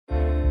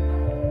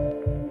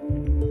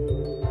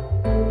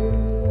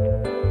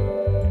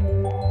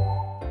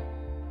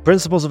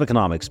Principles of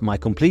Economics, my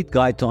complete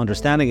guide to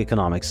understanding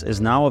economics,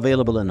 is now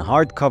available in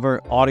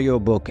hardcover,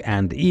 audiobook,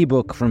 and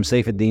ebook from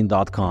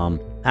Saifedean.com,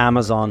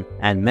 Amazon,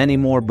 and many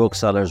more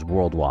booksellers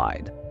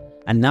worldwide.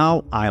 And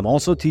now I am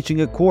also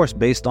teaching a course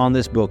based on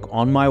this book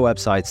on my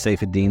website,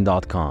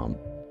 Saifedean.com.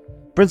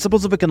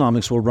 Principles of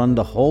Economics will run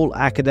the whole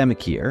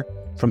academic year,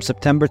 from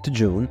September to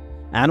June,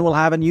 and will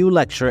have a new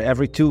lecture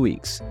every 2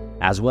 weeks,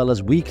 as well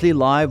as weekly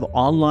live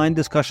online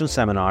discussion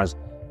seminars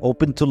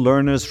open to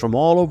learners from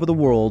all over the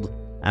world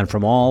and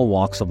from all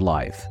walks of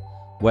life.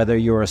 Whether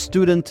you're a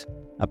student,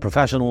 a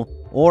professional,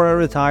 or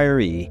a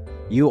retiree,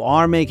 you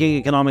are making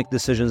economic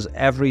decisions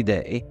every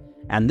day,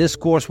 and this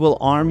course will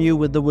arm you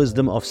with the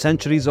wisdom of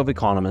centuries of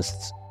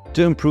economists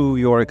to improve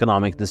your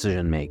economic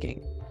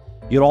decision-making.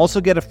 You'll also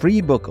get a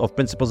free book of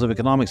Principles of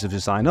Economics if you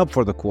sign up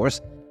for the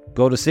course.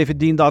 Go to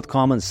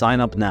Saifedean.com and sign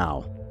up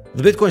now.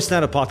 The Bitcoin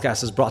Standard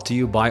Podcast is brought to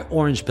you by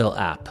Orange Pill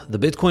app, the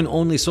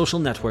Bitcoin-only social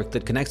network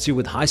that connects you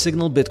with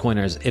high-signal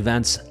Bitcoiners,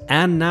 events,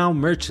 and now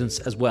merchants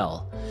as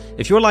well.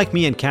 If you're like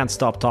me and can't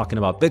stop talking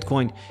about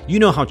Bitcoin, you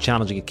know how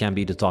challenging it can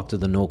be to talk to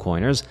the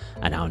no-coiners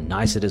and how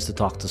nice it is to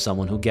talk to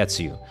someone who gets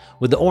you.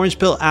 With the Orange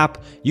Pill app,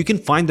 you can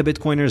find the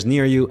Bitcoiners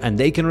near you and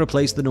they can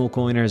replace the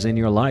no-coiners in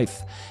your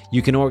life.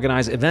 You can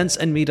organize events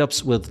and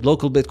meetups with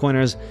local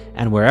Bitcoiners,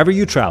 and wherever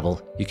you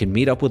travel, you can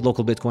meet up with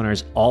local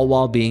Bitcoiners, all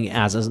while being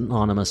as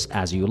anonymous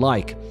as you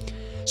like.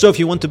 So if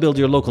you want to build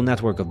your local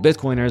network of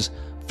Bitcoiners,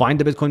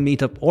 find a Bitcoin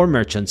meetup or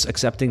merchants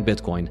accepting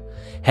Bitcoin,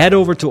 head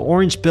over to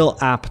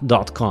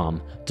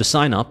orangepillapp.com to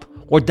sign up,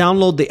 or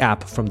download the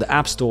app from the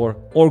App Store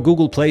or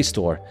Google Play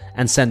Store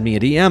and send me a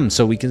DM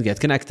so we can get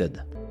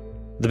connected.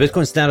 The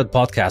Bitcoin Standard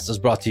Podcast is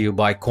brought to you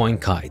by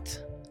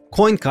CoinKite.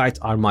 CoinKite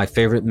are my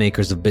favorite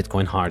makers of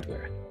Bitcoin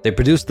hardware. They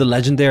produce the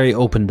legendary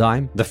Open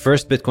Dime, the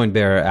first Bitcoin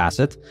bearer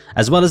asset,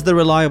 as well as the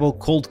reliable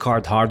Cold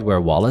Card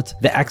hardware wallet,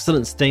 the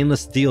excellent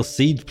stainless steel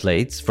seed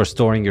plates for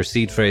storing your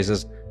seed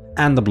phrases,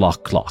 and the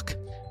block clock.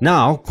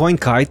 Now,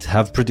 CoinKite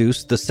have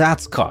produced the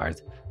Sats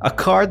card, a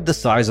card the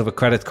size of a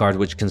credit card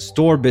which can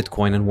store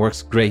Bitcoin and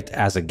works great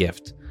as a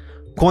gift.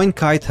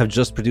 CoinKite have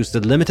just produced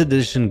a limited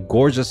edition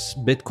gorgeous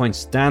Bitcoin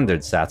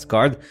Standard Sats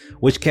card,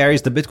 which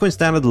carries the Bitcoin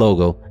Standard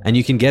logo, and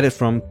you can get it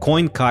from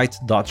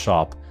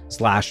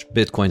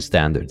coinkite.shop/Bitcoin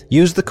Standard.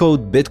 Use the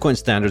code Bitcoin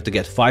Standard to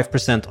get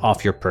 5%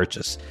 off your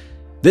purchase.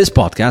 This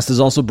podcast is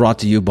also brought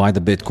to you by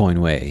the Bitcoin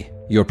Way,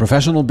 your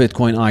professional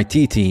Bitcoin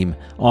IT team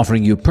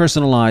offering you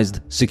personalized,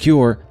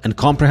 secure, and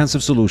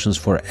comprehensive solutions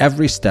for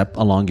every step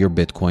along your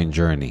Bitcoin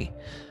journey.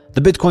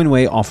 The Bitcoin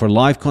Way offer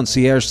live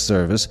concierge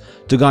service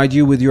to guide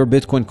you with your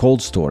Bitcoin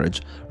cold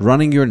storage,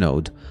 running your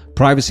node,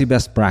 privacy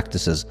best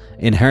practices,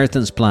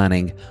 inheritance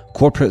planning,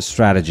 corporate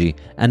strategy,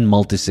 and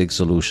multi-sig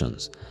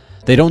solutions.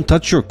 They don't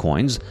touch your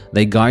coins,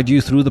 they guide you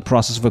through the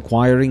process of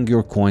acquiring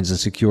your coins and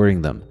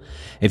securing them.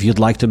 If you'd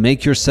like to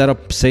make your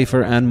setup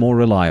safer and more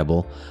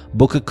reliable,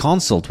 book a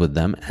consult with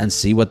them and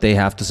see what they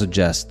have to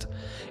suggest.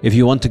 If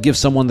you want to give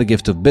someone the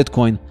gift of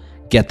Bitcoin,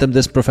 get them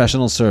this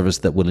professional service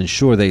that will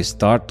ensure they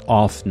start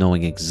off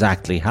knowing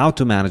exactly how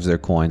to manage their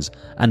coins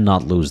and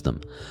not lose them.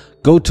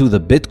 Go to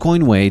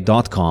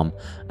thebitcoinway.com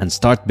and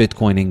start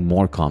Bitcoining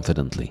more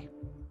confidently.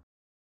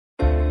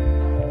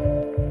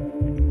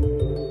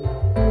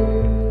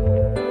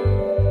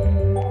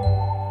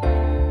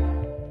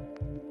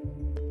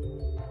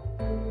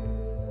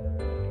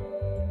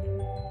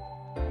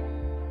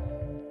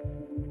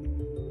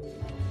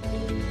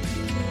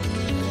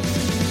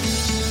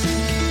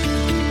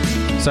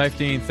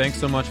 Saifedean, thanks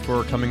so much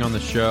for coming on the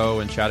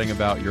show and chatting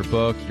about your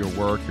book, your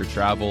work, your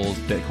travels,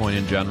 Bitcoin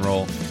in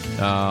general.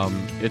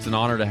 It's an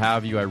honor to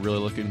have you. I'm really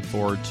looking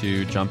forward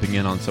to jumping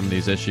in on some of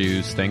these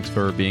issues. Thanks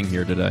for being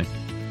here today.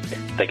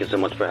 Thank you so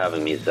much for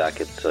having me,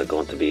 Zack. It's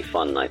going to be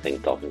fun, I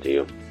think, talking to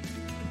you.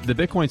 The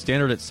Bitcoin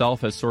Standard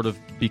itself has sort of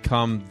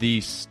become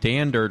the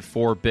standard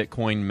for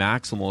Bitcoin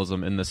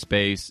maximalism in the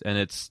space, and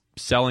it's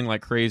selling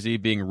like crazy,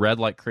 being read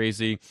like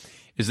crazy.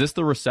 Is this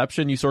the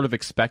reception you sort of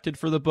expected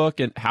for the book,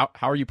 and how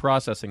are you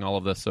processing all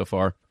of this so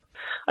far?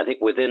 I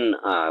think within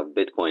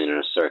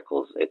Bitcoiner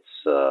circles,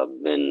 it's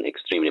been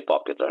extremely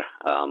popular.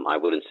 I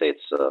wouldn't say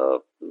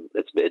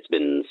it's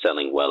been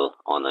selling well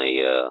on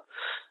a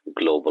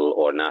global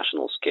or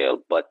national scale,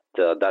 but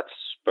that's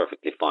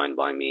perfectly fine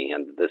by me.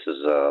 And this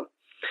is,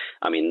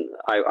 I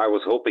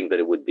was hoping that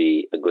it would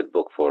be a good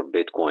book for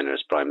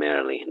Bitcoiners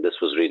primarily. This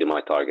was really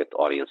my target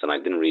audience, and I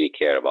didn't really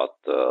care about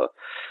the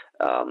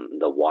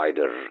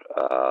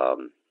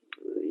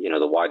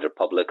wider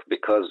public,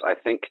 because I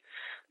think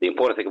the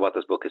important thing about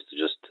this book is to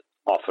just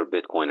offer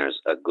Bitcoiners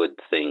a good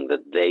thing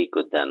that they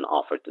could then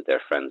offer to their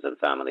friends and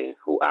family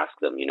who ask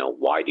them,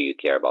 why do you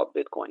care about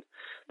Bitcoin?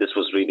 This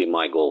was really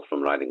my goal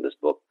from writing this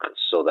book,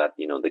 so that,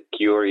 the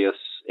curious,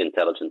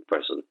 intelligent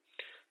person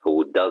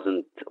who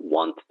doesn't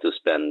want to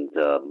spend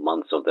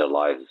months of their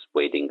lives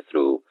wading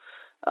through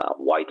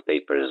white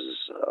papers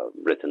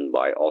written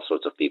by all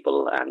sorts of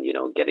people and,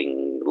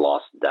 getting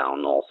lost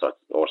down all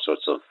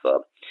sorts of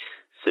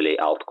silly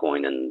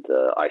altcoin and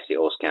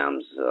ICO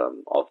scams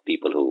of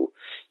people who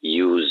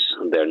use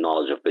their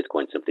knowledge of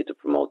Bitcoin simply to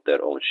promote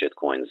their own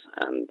shitcoins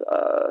and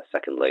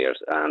second layers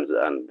and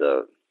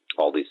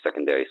all these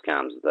secondary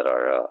scams that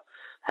are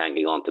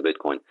hanging on to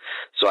Bitcoin.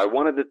 So I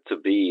wanted it to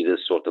be this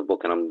sort of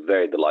book, and I'm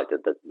very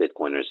delighted that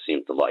Bitcoiners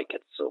seem to like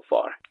it so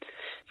far.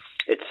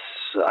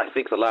 I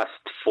think the last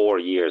 4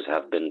 years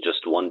have been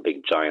just one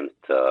big giant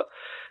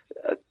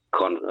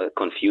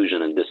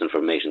confusion and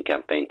disinformation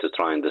campaign to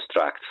try and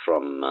distract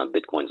from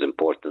Bitcoin's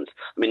importance.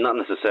 I mean, not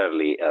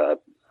necessarily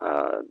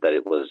that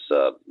it was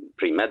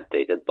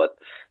premeditated, but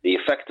the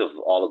effect of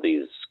all of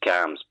these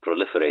scams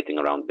proliferating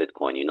around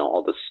Bitcoin,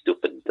 all the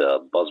stupid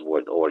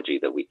buzzword orgy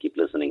that we keep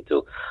listening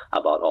to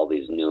about all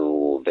these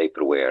new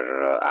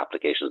vaporware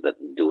applications that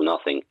do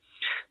nothing.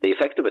 The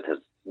effect of it has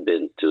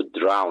been to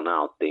drown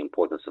out the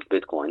importance of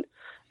Bitcoin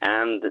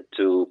and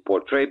to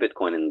portray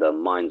Bitcoin in the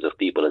minds of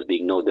people as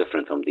being no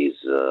different from these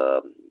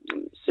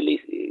silly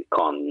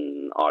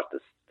con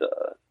artist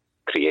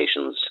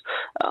creations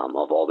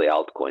of all the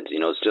altcoins.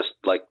 It's just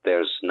like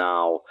there's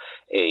now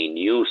a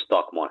new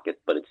stock market,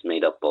 but it's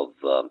made up of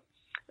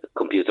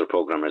computer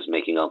programmers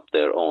making up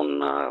their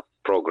own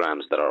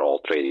programs that are all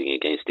trading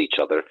against each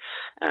other,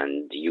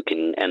 and you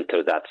can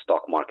enter that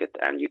stock market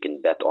and you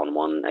can bet on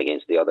one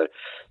against the other.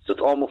 So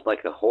it's almost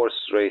like a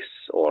horse race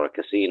or a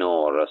casino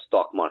or a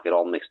stock market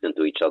all mixed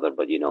into each other,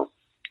 but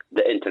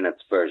the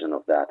internet's version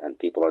of that, and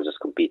people are just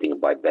competing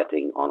by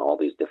betting on all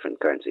these different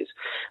currencies.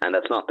 And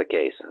that's not the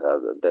case.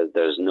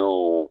 There's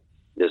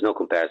no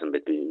comparison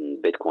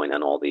between Bitcoin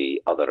and all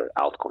the other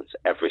altcoins,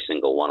 every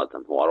single one of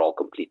them, who are all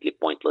completely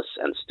pointless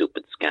and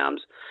stupid scams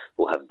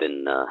who have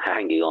been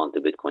hanging on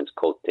to Bitcoin's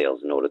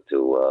coattails in order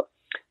to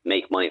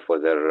make money for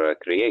their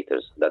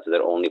creators. That's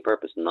their only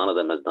purpose. None of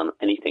them has done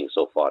anything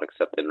so far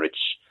except enrich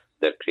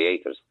their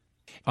creators.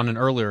 On an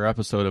earlier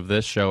episode of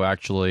this show,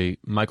 actually,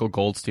 Michael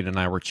Goldstein and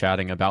I were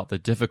chatting about the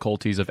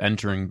difficulties of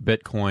entering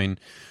Bitcoin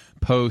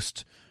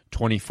post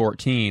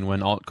 2014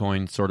 when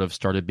altcoins sort of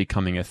started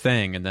becoming a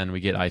thing, and then we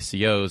get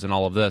ICOs and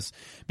all of this,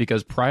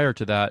 because prior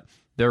to that,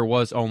 there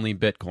was only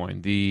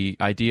Bitcoin. The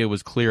idea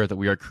was clear that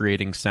we are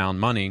creating sound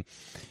money,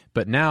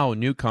 but now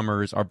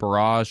newcomers are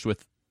barraged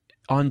with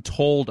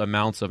untold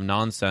amounts of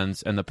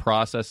nonsense, and the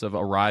process of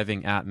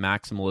arriving at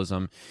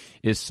maximalism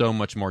is so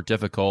much more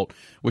difficult,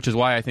 which is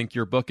why I think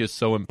your book is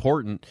so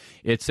important.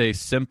 It's a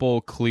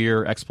simple,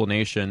 clear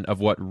explanation of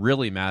what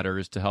really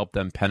matters to help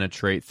them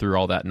penetrate through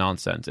all that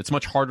nonsense. It's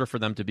much harder for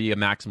them to be a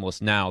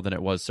maximalist now than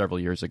it was several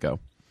years ago.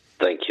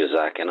 Thank you,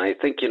 Zack. And I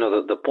think,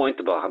 the point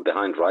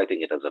behind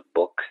writing it as a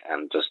book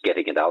and just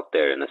getting it out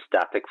there in a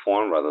static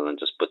form rather than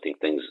just putting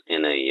things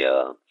in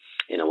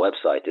a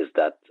website is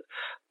that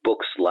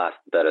books last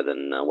better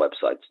than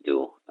websites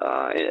do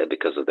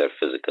because of their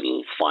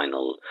physical,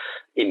 final,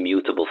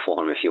 immutable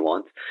form, if you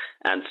want.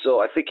 And so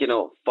I think,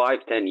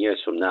 5-10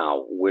 years from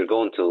now, we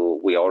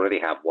already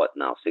have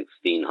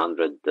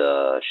 1,600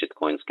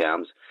 shitcoin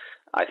scams.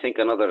 I think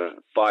another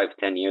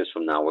 5-10 years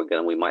from now,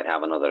 we might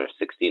have another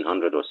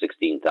 1,600 or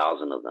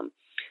 16,000 of them.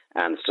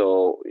 And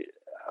so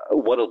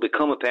what will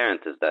become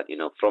apparent is that,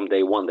 from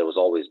day one, there was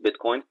always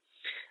Bitcoin.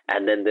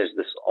 And then there's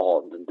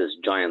this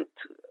giant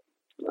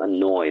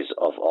noise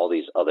of all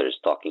these others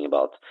talking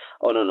about,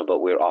 oh, no, but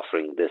we're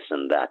offering this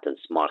and that and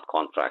smart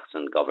contracts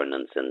and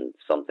governance and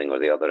something or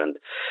the other. And,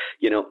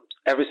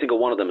 every single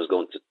one of them is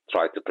going to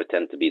try to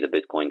pretend to be the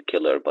Bitcoin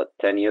killer. But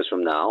 10 years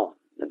from now,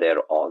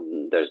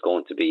 there's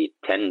going to be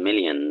 10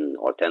 million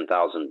or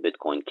 10,000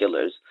 Bitcoin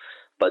killers,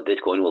 but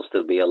Bitcoin will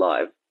still be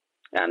alive.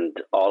 And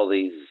all of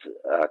these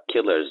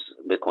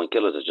Bitcoin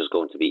killers, are just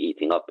going to be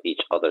eating up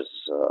each other's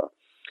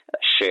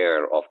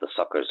share of the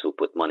suckers who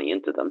put money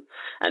into them,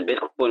 and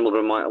Bitcoin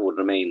would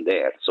remain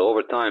there. So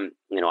over time,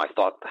 I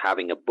thought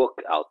having a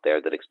book out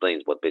there that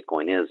explains what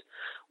Bitcoin is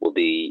will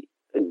be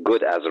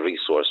good as a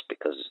resource,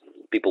 because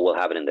people will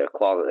have it in their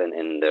closet and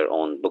in their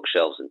own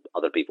bookshelves, and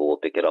other people will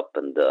pick it up,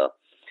 and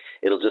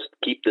it'll just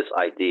keep this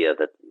idea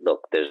that,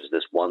 look, there's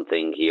this one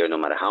thing here, no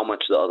matter how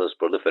much the others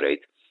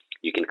proliferate,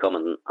 you can come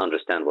and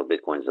understand what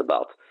Bitcoin's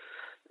about,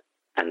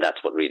 and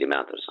that's what really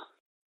matters.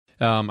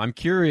 I'm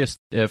curious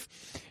if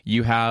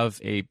you have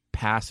a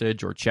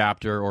passage or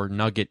chapter or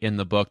nugget in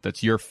the book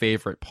that's your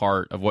favorite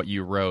part of what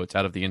you wrote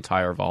out of the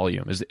entire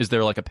volume. Is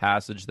there like a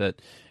passage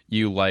that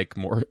you like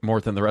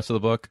more than the rest of the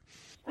book?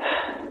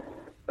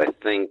 I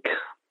think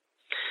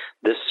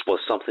this was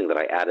something that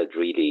I added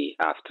really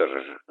after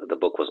the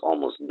book was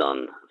almost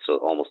done, so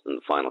almost in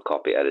the final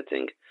copy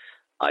editing.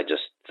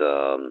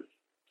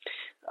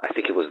 I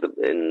think it was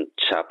in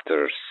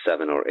chapter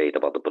 7 or 8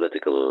 about the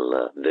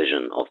political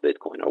vision of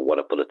Bitcoin, or what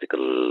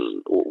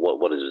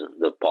is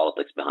the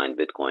politics behind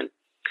Bitcoin.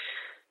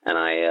 And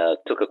I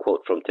took a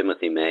quote from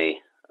Timothy May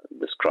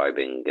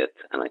describing it,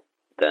 and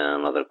then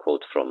another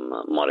quote from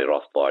Murray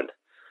Rothbard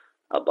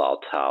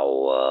about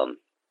how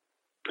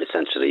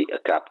essentially an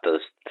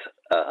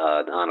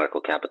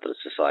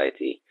anarcho-capitalist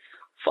society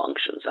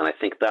functions. And I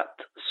think that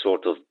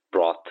sort of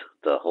brought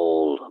the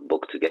whole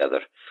book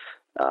together.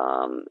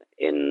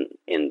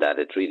 In that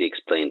it really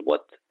explained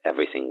what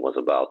everything was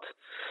about.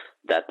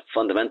 That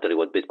fundamentally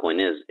what Bitcoin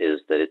is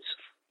that it's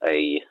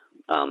a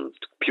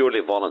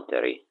purely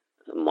voluntary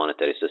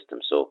monetary system.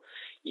 So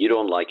you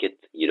don't like it,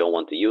 you don't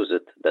want to use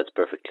it, that's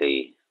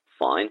perfectly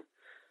fine.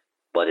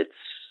 But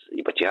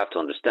you have to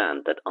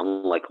understand that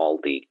unlike all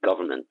the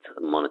government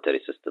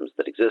monetary systems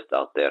that exist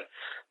out there,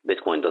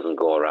 Bitcoin doesn't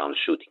go around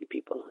shooting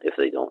people if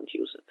they don't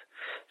use it.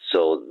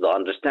 So the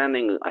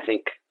understanding, I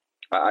think,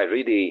 I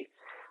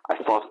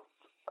thought,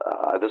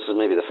 this is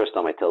maybe the first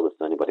time I tell this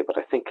to anybody, but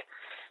I think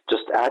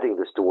just adding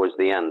this towards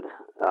the end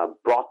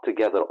brought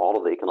together all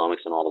of the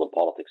economics and all of the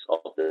politics of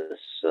this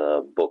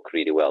book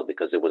really well,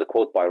 because it was a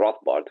quote by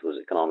Rothbard, whose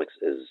economics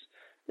is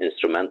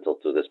instrumental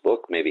to this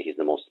book. Maybe he's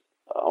the most,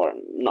 or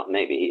not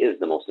maybe, he is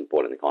the most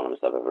important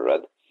economist I've ever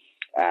read.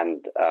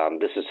 And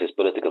this is his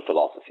political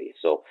philosophy.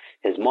 So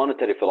his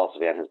monetary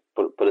philosophy and his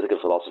political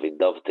philosophy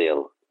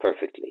dovetail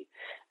perfectly.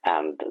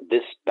 And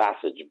this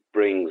passage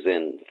brings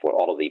in, for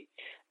all of the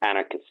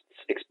anarchists,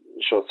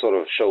 sort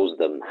of shows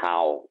them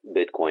how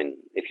Bitcoin,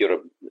 if you're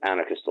an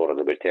anarchist or a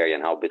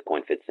libertarian, how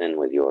Bitcoin fits in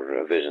with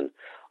your vision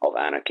of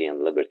anarchy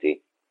and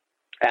liberty.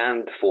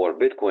 And for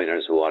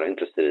Bitcoiners who are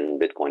interested in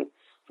Bitcoin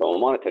from a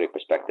monetary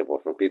perspective, or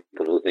for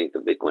people who think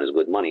that Bitcoin is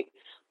good money,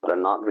 but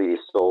are not really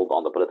sold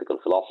on the political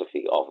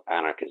philosophy of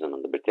anarchism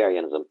and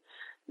libertarianism,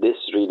 this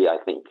really, I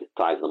think,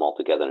 ties them all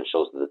together and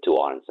shows that the two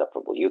are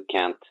inseparable. You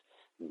can't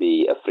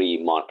be a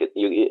free market.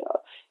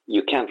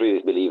 You can't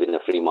really believe in a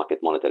free market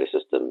monetary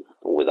system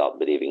without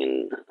believing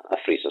in a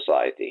free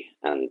society,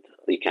 and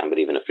you can't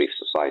believe in a free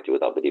society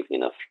without believing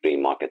in a free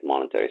market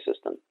monetary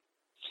system.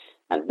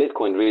 And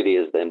Bitcoin really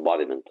is the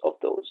embodiment of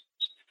those.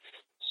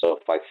 So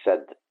if I said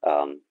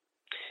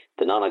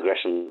the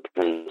non-aggression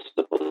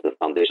principle is the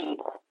foundation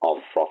of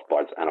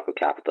Rothbard's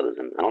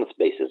anarcho-capitalism, and on its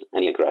basis,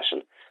 any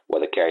aggression,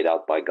 whether carried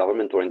out by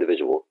government or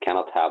individual,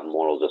 cannot have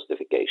moral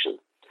justification.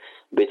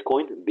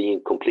 Bitcoin,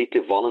 being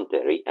completely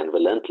voluntary and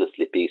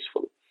relentlessly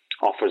peaceful,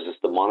 offers us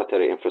the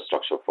monetary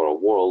infrastructure for a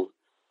world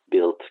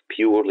built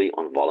purely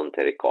on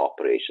voluntary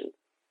cooperation.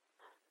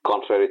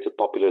 Contrary to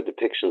popular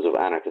depictions of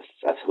anarchists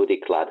as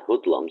hoodie-clad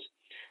hoodlums,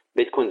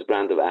 Bitcoin's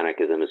brand of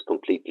anarchism is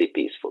completely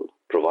peaceful,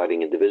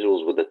 providing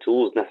individuals with the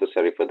tools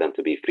necessary for them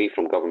to be free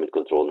from government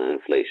control and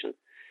inflation.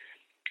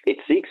 It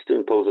seeks to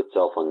impose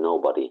itself on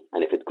nobody,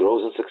 and if it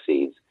grows and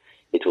succeeds,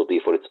 it will be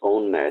for its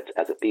own merit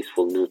as a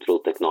peaceful, neutral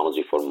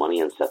technology for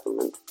money and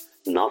settlement,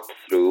 not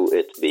through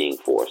it being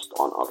forced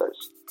on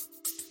others.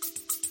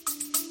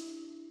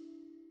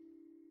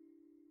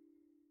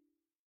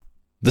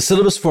 The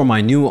syllabus for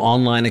my new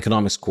online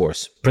economics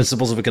course,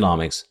 Principles of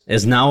Economics,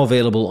 is now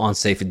available on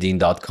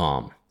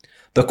Saifedean.com.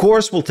 The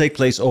course will take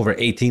place over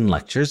 18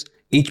 lectures,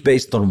 each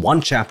based on one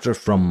chapter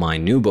from my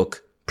new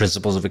book,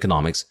 Principles of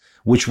Economics,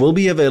 which will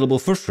be available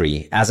for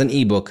free as an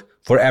ebook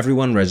for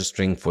everyone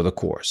registering for the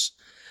course.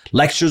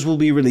 Lectures will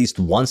be released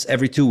once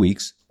every 2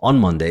 weeks on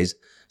Mondays,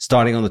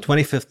 starting on the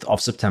 25th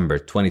of September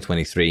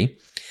 2023,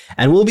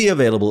 and will be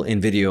available in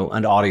video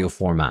and audio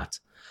format.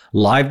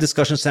 Live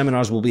discussion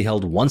seminars will be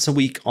held once a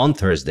week on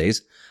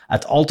Thursdays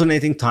at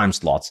alternating time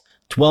slots,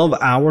 12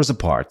 hours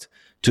apart,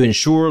 to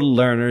ensure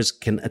learners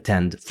can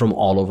attend from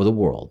all over the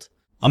world.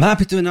 I'm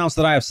happy to announce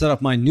that I have set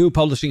up my new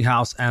publishing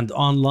house and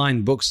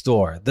online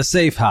bookstore, The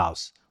Safe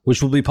House,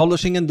 which will be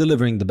publishing and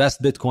delivering the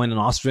best Bitcoin and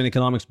Austrian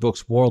economics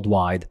books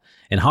worldwide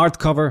in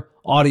hardcover,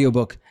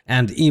 audiobook,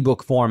 and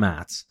ebook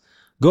formats.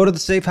 Go to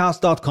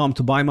thesafehouse.com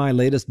to buy my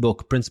latest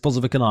book, Principles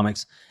of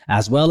Economics,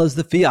 as well as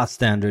the Fiat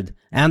Standard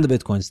and the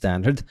Bitcoin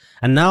Standard.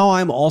 And now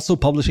I'm also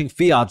publishing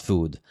Fiat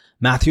Food,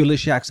 Matthew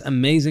Lysiak's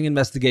amazing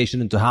investigation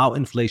into how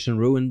inflation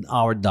ruined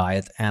our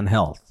diet and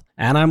health.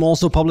 And I'm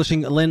also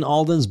publishing Lynn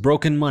Alden's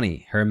Broken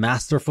Money, her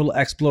masterful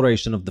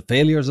exploration of the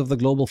failures of the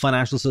global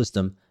financial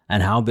system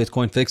and how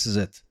Bitcoin fixes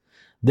it.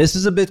 This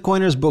is a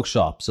Bitcoiner's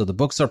bookshop, so the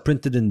books are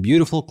printed in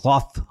beautiful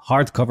cloth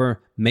hardcover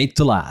made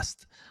to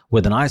last,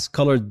 with an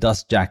ice-colored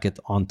dust jacket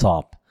on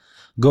top.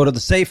 Go to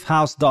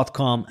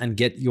thesafehouse.com and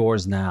get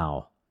yours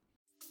now.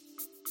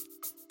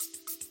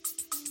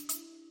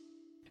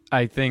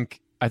 I think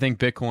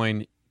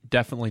Bitcoin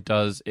definitely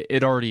does.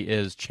 It already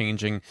is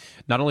changing.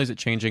 Not only is it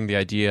changing the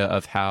idea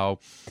of how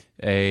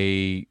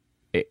a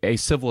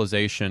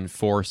civilization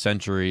for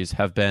centuries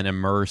have been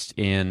immersed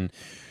in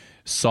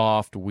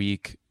soft,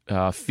 weak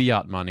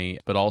fiat money,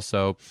 but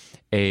also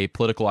a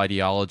political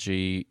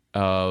ideology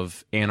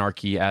of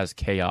anarchy as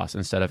chaos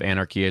instead of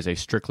anarchy as a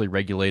strictly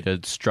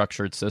regulated,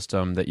 structured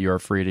system that you are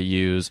free to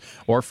use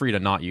or free to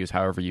not use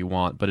however you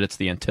want, but it's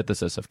the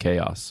antithesis of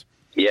chaos.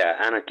 Yeah,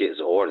 anarchy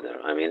is order.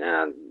 I mean,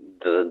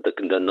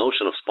 the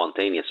notion of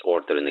spontaneous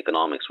order in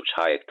economics, which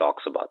Hayek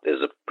talks about,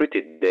 is a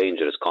pretty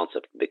dangerous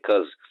concept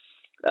because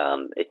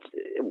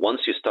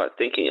once you start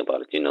thinking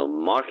about it,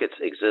 markets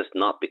exist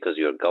not because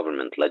your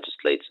government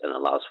legislates and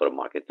allows for a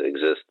market to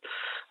exist.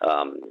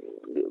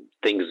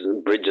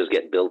 Bridges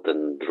get built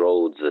and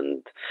roads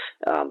and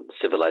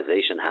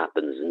civilization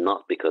happens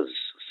not because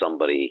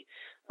somebody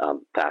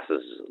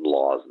passes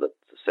laws that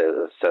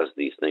says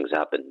these things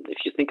happen.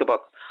 If you think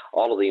about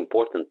all of the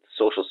important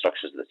social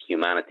structures that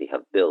humanity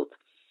have built,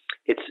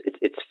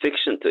 it's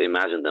fiction to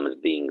imagine them as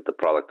being the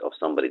product of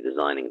somebody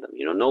designing them.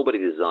 Nobody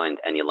designed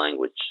any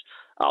language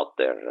out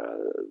there,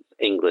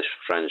 English,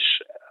 French,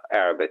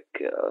 Arabic,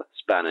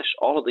 Spanish,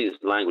 all of these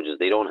languages,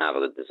 they don't have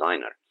a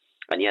designer.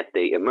 And yet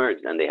they emerge,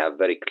 and they have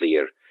very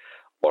clear,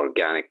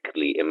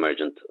 organically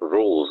emergent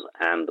rules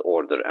and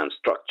order and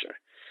structure,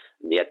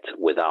 yet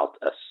without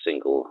a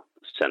single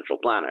central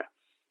planner.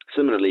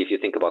 Similarly, if you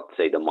think about,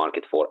 say, the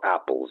market for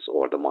apples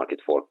or the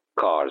market for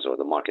cars or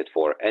the market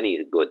for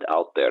any good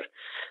out there,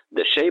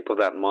 the shape of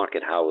that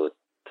market, how it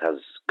has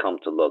come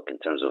to look in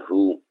terms of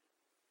who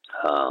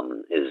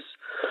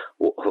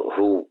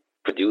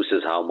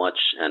produces how much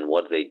and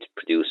what they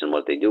produce and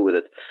what they do with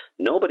it.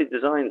 Nobody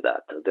designed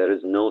that. There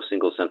is no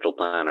single central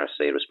planner,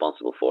 say,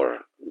 responsible for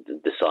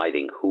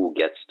deciding who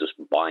gets to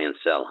buy and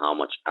sell how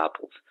much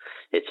apples.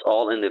 It's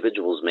all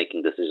individuals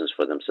making decisions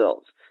for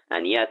themselves.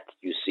 And yet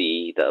you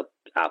see the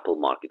apple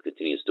market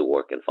continues to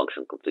work and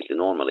function completely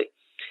normally.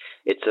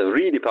 It's a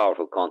really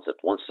powerful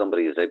concept once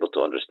somebody is able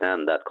to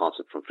understand that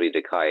concept from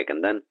Friedrich Hayek,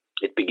 and then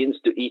it begins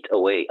to eat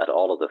away at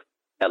all of the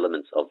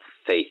elements of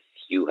faith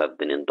you have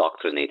been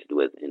indoctrinated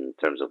with in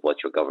terms of what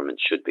your government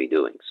should be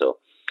doing. So,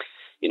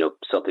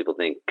 some people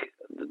think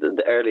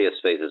the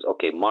earliest phase is,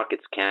 okay,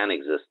 markets can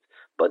exist,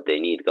 but they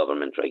need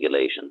government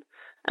regulation.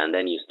 And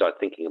then you start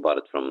thinking about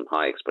it from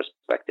Hayek's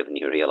perspective, and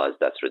you realize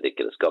that's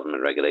ridiculous.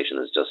 Government regulation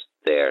is just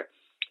there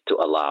to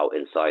allow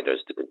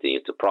insiders to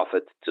continue to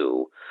profit,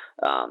 to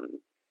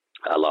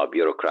allow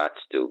bureaucrats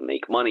to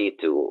make money,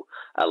 to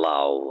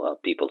allow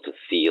people to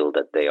feel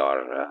that they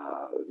are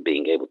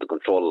being able to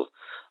control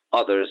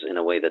others in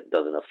a way that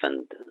doesn't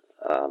offend,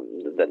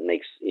 that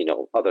makes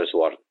others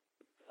who are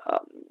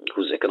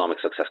whose economic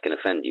success can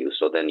offend you.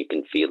 So then you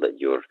can feel that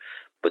you're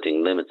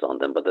putting limits on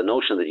them. But the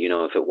notion that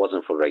if it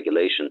wasn't for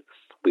regulation,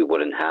 we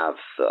wouldn't have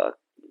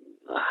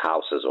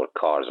houses or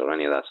cars or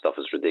any of that stuff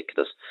is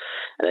ridiculous.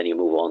 And then you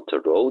move on to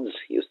roads.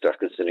 You start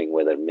considering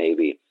whether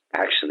maybe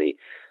actually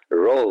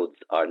roads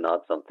are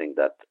not something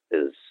that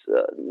is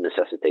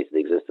necessitates the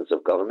existence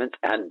of government.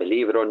 And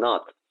believe it or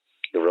not,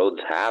 the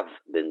roads have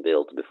been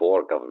built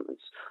before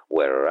governments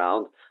were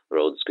around.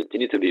 Roads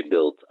continue to be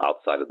built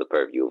outside of the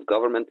purview of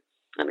government,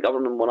 and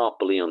government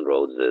monopoly on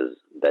roads is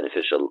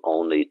beneficial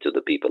only to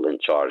the people in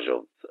charge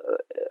of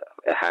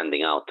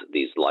handing out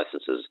these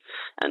licenses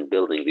and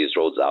building these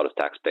roads out of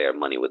taxpayer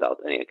money without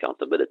any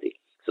accountability.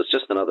 So it's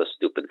just another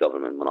stupid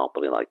government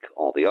monopoly like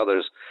all the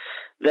others.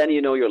 Then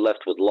you're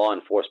left with law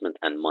enforcement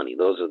and money.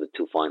 Those are the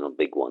two final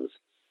big ones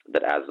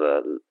that as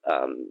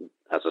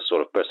a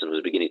sort of person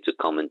who's beginning to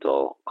come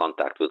into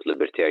contact with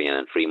libertarian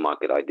and free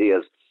market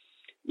ideas,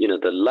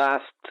 the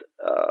last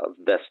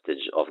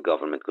vestige of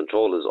government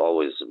control is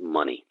always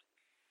money.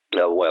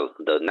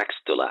 The next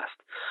to last.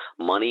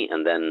 Money,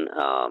 and then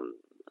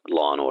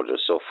law and order.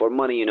 So for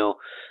money,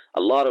 a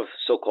lot of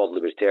so-called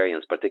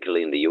libertarians,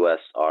 particularly in the U.S.,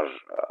 are,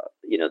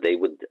 they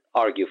would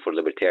argue for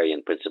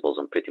libertarian principles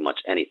on pretty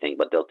much anything,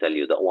 but they'll tell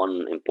you that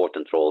one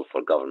important role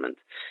for government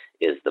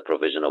is the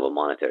provision of a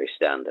monetary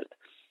standard.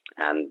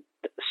 And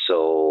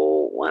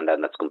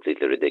then that's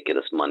completely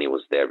ridiculous. Money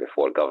was there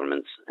before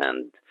governments,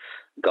 and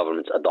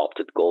governments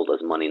adopted gold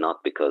as money,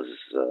 not because,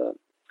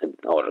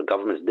 or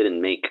governments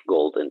didn't make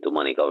gold into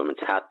money.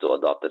 Governments had to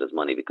adopt it as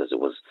money because it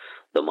was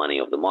the money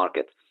of the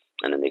market.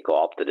 And then they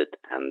co-opted it,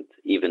 and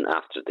even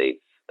after they've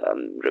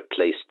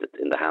replaced it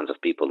in the hands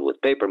of people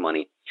with paper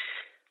money,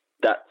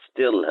 that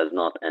still has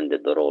not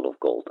ended the role of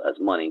gold as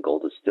money.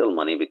 Gold is still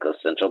money because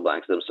central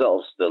banks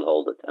themselves still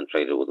hold it and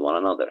trade it with one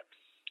another.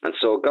 And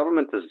so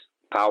government is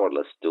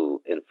powerless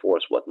to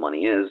enforce what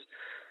money is.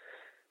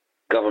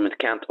 Government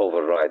can't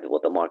override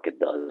what the market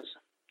does.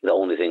 The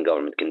only thing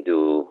government can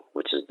do,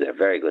 which is they're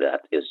very good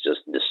at, is just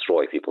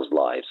destroy people's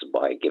lives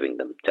by giving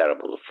them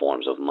terrible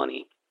forms of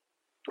money,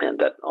 and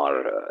that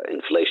are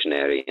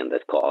inflationary and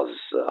that cause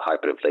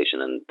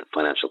hyperinflation and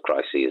financial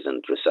crises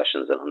and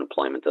recessions and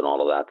unemployment and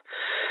all of that.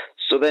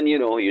 So then,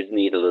 you'd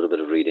need a little bit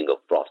of reading of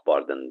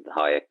Rothbard and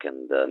Hayek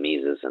and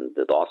Mises and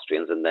the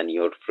Austrians, and then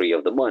you're free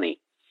of the money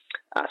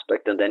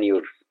aspect. And then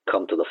you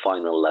come to the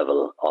final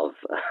level of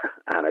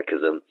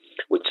anarchism,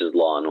 which is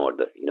law and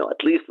order.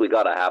 At least we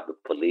got to have the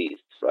police,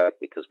 right?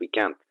 Because we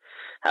can't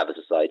have a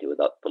society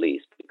without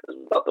police, because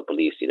without the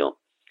police,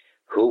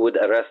 who would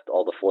arrest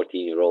all the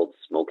 14-year-olds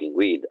smoking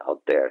weed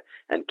out there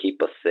and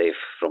keep us safe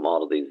from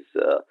all of these,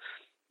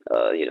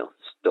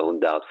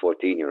 stoned out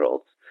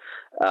 14-year-olds?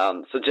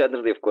 So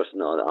generally, of course,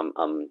 no,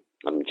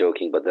 I'm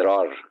joking, but there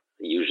are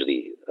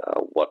usually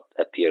what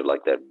appear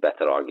like they're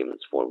better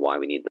arguments for why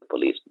we need the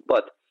police.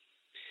 But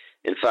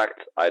in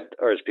fact, I'd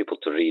urge people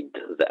to read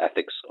The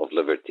Ethics of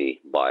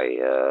Liberty by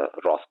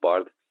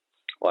Rothbard,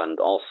 and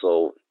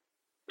also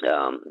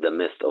The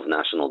Myth of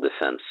National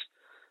Defense,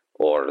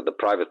 or The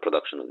Private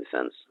Production of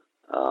Defense.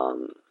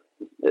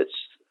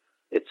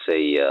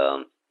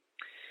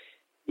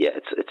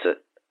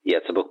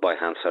 It's a book by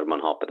Hans Hermann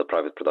Hoppe, The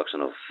Private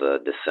Production of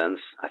Defense.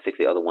 I think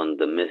the other one,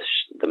 The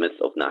Myth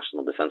of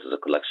National Defense, is a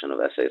collection of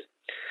essays.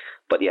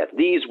 But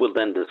these will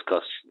then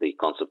discuss the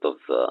concept of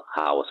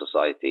how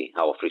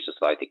a free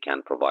society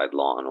can provide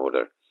law and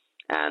order.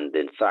 And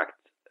in fact,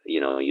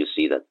 you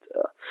see that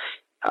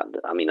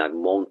I mean, I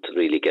won't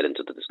really get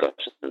into the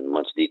discussion in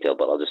much detail,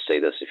 but I'll just say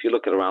this. If you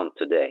look around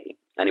today,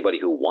 anybody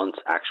who wants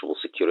actual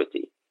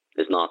security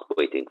is not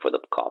waiting for the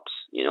cops,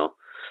 you know.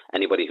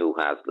 Anybody who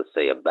has, let's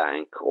say, a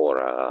bank or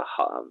a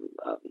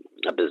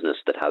business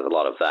that has a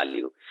lot of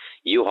value,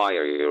 you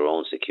hire your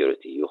own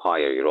security, you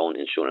hire your own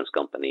insurance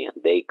company,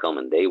 and they come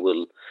and they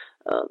will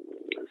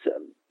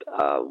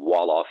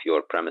wall off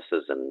your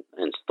premises and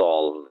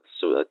install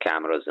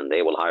cameras, and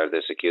they will hire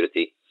their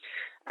security.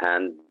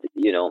 And,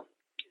 you know,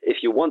 if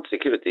you want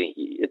security,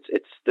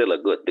 it's still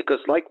a good, because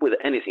like with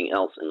anything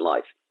else in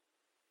life,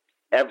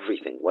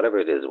 everything, whatever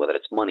it is, whether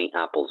it's money,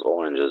 apples,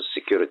 oranges,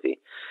 security,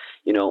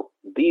 you know,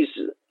 these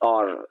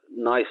are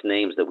nice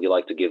names that we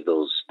like to give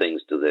those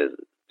things to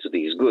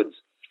these goods.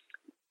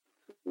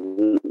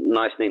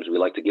 Nice names we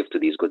like to give to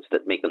these goods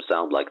that make them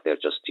sound like they're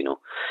just, you know,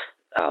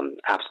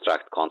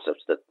 abstract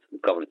concepts that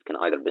government can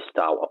either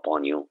bestow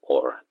upon you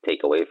or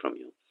take away from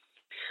you.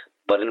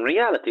 But in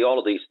reality, all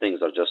of these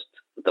things are just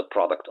the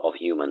product of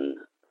human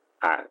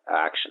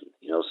action.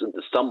 You know, so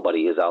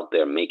somebody is out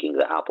there making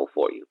the apple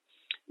for you.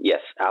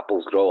 Yes,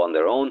 apples grow on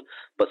their own,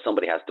 but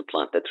somebody has to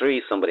plant the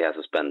tree. Somebody has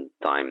to spend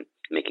time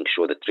making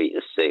sure the tree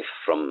is safe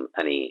from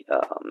any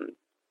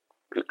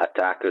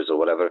attackers or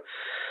whatever.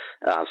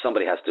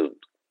 Somebody has to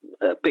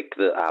pick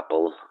the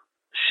apple,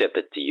 ship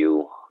it to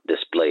you,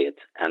 display it.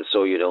 And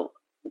so, you know,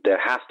 there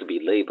has to be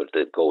labor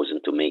that goes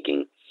into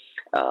making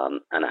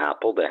an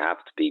apple. There have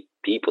to be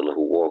people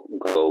who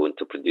go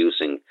into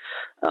producing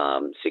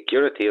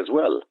security as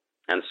well.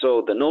 And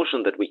so the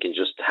notion that we can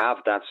just have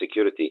that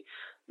security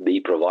be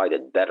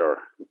provided better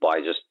by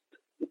just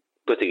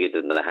putting it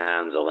in the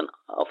hands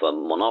of a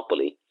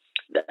monopoly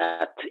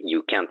that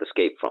you can't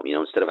escape from. You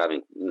know, instead of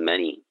having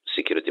many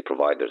security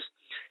providers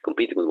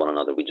competing with one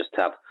another, we just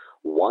have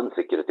one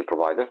security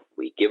provider.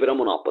 We give it a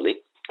monopoly,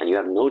 and you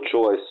have no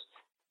choice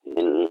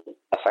in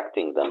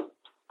affecting them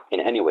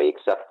in any way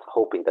except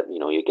hoping that, you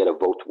know, you get a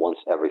vote once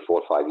every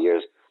 4 or 5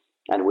 years,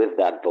 and with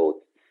that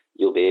vote,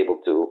 you'll be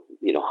able to,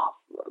 you know,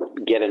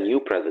 get a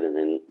new president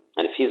in,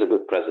 and if he's a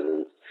good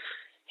president,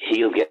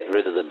 he'll get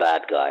rid of the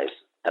bad guys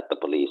at the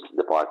police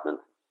department.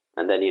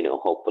 And then, you know,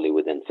 hopefully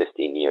within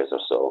 15 years or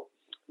so,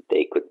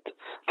 they could,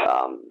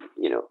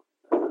 you know,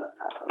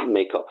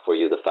 make up for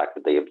you the fact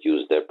that they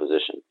abused their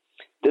position.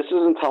 This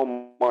isn't how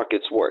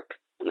markets work.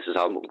 This is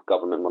how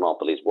government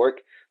monopolies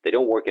work. They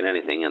don't work in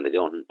anything, and they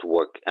don't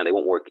work, and they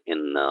won't work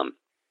in,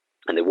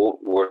 and they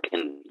won't work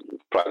in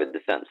private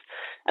defense.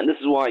 And this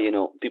is why, you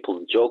know,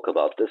 people joke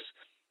about this,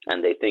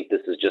 and they think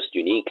this is just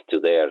unique to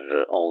their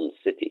own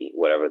city,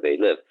 wherever they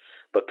live.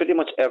 But pretty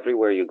much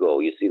everywhere you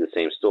go, you see the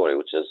same story,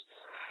 which is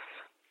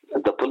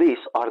the police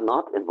are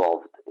not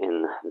involved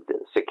in the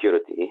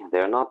security.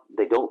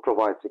 They don't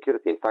provide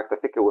security. In fact, I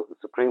think it was the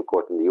Supreme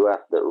Court in the U.S.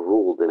 that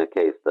ruled in a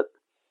case that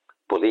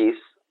police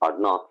are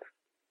not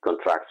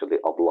contractually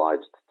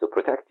obliged to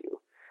protect you.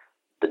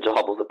 The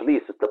job of the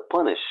police is to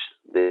punish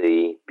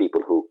the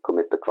people who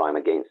commit the crime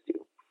against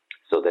you.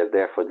 So they're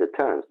there for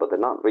deterrence, but they're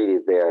not really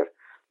there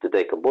to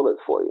take a bullet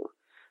for you.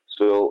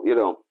 So, you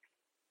know,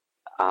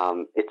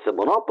 it's a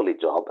monopoly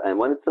job, and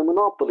when it's a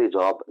monopoly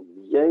job,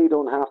 they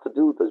don't have to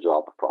do the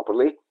job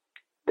properly.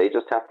 They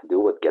just have to do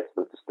what gets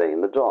them to stay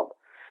in the job.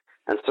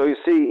 And so you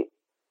see,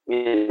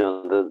 you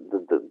know,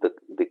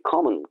 the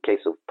common case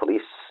of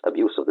police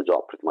abuse of the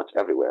job pretty much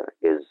everywhere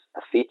is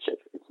a feature.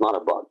 It's not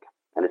a bug,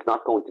 and it's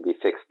not going to be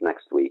fixed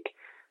next week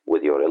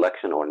with your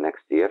election or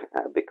next year,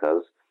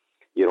 because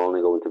you're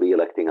only going to be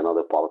electing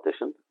another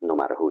politician, no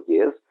matter who he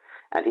is,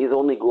 and he's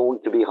only going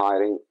to be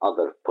hiring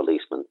other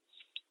policemen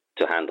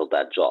to handle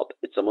that job.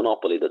 It's a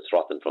monopoly that's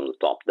rotten from the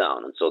top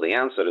down. And so the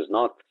answer is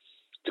not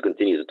to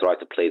continue to try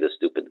to play the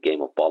stupid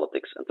game of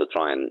politics and to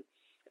try and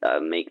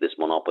make this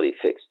monopoly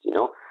fixed. You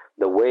know,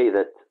 the way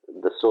that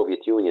the Soviet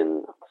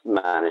Union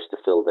managed to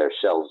fill their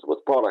shelves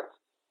with products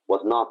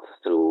was not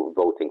through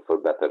voting for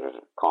better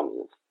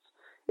communists.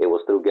 It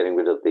was through getting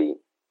rid of the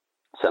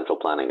central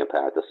planning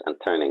apparatus and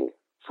turning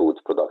food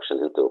production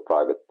into a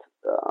private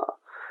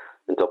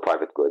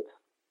good.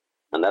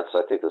 And that's,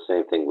 I think, the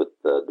same thing with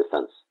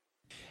defense.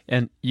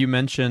 And you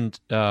mentioned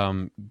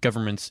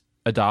governments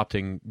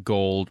adopting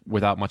gold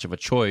without much of a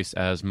choice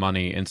as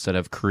money instead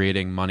of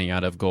creating money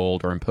out of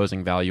gold or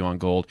imposing value on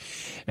gold.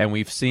 And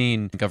we've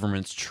seen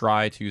governments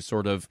try to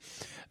sort of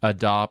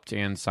adopt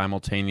and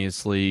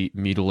simultaneously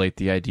mutilate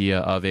the idea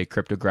of a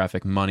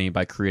cryptographic money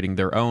by creating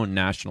their own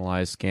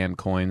nationalized scam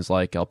coins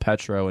like El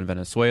Petro in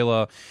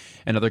Venezuela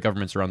and other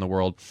governments around the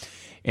world.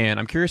 And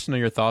I'm curious to know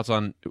your thoughts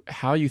on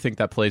how you think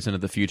that plays into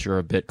the future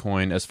of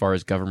Bitcoin as far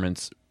as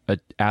governments'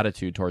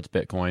 attitude towards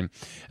Bitcoin.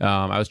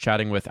 I was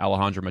chatting with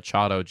Alejandro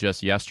Machado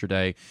just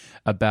yesterday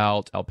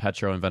about El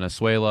Petro in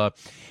Venezuela,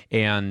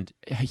 and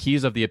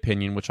he's of the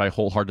opinion, which I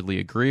wholeheartedly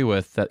agree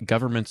with, that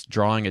governments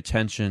drawing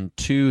attention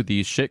to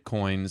these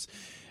shitcoins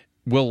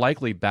will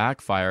likely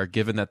backfire,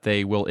 given that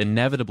they will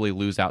inevitably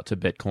lose out to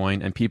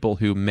Bitcoin, and people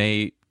who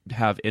may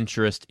have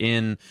interest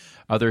in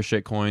other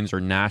shitcoins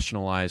or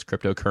nationalized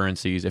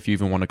cryptocurrencies, if you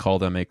even want to call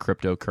them a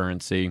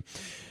cryptocurrency,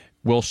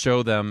 will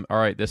show them, all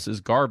right, this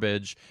is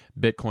garbage.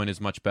 Bitcoin is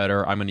much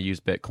better. I'm going to use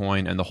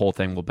Bitcoin, and the whole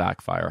thing will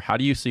backfire. How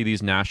do you see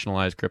these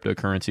nationalized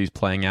cryptocurrencies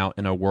playing out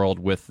in a world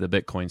with the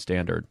Bitcoin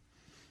standard?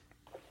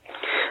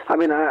 I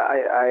mean,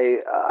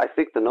 I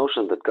think the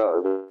notion that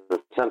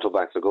the central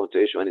banks are going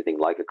to issue anything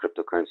like a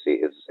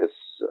cryptocurrency is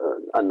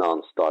a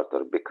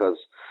non-starter, because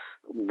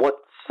what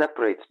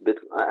separates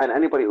Bitcoin, and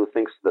anybody who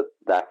thinks that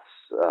that's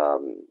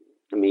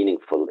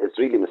meaningful is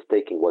really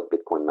mistaking what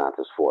Bitcoin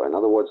matters for. In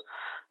other words,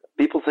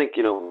 people think,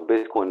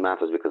 Bitcoin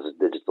matters because it's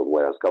digital,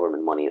 whereas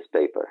government money is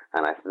paper.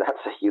 And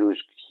that's a huge,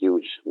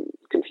 huge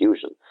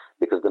confusion,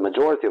 because the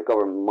majority of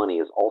government money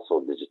is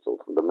also digital.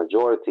 The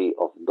majority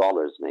of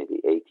dollars, maybe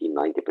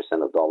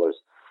 80-90% of dollars,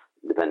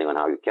 depending on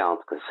how you count,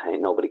 because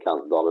nobody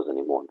counts dollars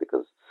anymore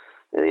because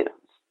it's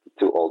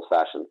too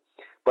old-fashioned.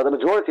 But the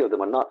majority of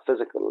them are not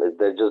physical.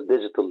 They're just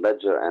digital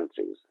ledger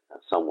entries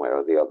somewhere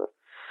or the other.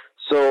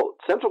 So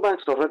central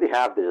banks already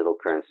have digital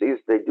currencies.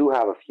 They do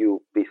have a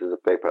few pieces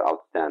of paper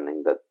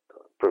outstanding that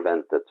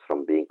prevent it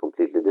from being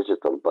completely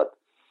digital. But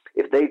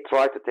if they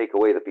try to take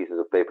away the pieces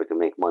of paper to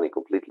make money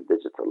completely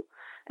digital,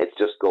 it's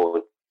just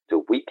going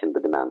to weaken the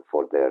demand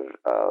for their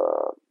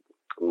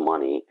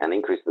money and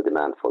increase the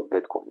demand for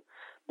Bitcoin.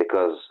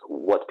 Because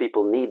what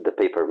people need the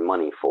paper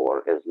money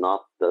for is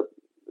not the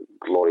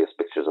glorious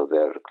pictures of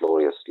their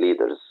glorious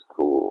leaders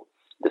who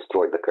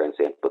destroyed the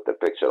currency and put their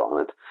picture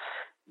on it.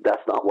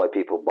 That's not why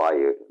people buy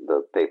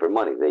the paper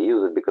money. They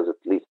use it because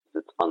at least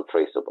it's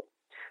untraceable.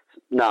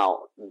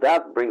 Now,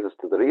 that brings us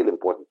to the real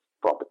important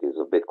properties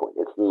of Bitcoin.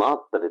 It's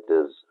not that it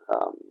is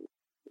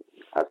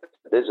as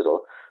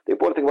digital. The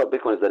important thing about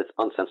Bitcoin is that it's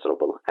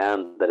uncensorable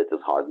and that it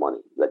is hard money,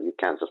 that you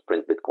can't just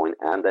print Bitcoin,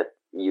 and that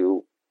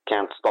you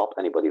can't stop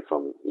anybody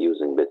from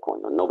using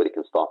Bitcoin, or nobody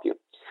can stop you.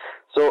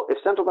 So if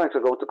central banks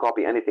are going to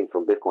copy anything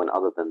from Bitcoin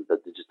other than the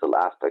digital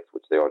aspects,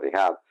 which they already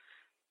have,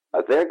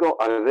 are they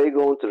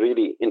going to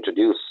really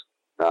introduce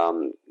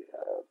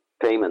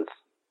payments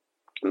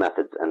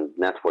methods and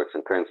networks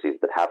and currencies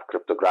that have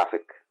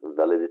cryptographic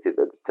validity,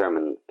 that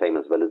determine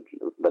payments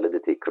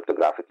validity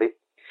cryptographically?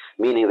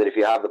 Meaning that if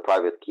you have the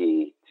private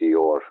key to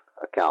your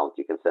account,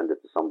 you can send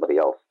it to somebody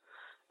else,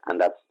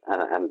 and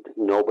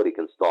nobody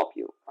can stop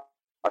you.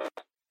 Are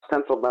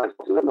central banks,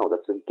 no,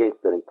 that's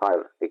against their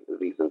entire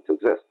reason to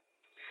exist.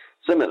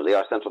 Similarly,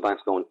 are central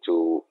banks going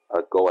to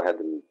go ahead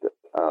and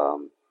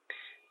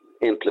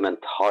implement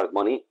hard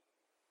money?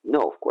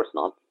 No, of course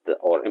not.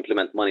 Or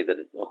implement money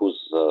whose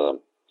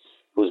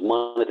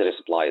monetary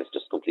supply is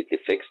just completely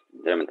fixed,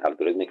 determined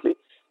algorithmically?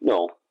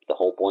 No. The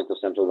whole point of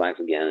central banks,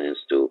 again, is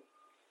to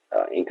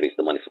increase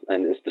the money,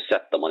 and is to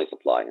set the money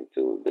supply and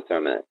to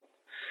determine it.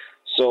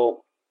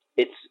 So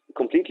it's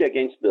completely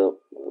against the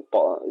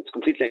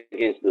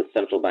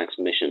central bank's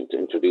mission to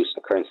introduce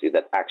a currency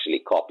that actually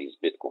copies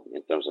Bitcoin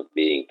in terms of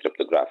being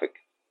cryptographic,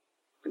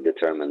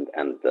 determined,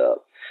 and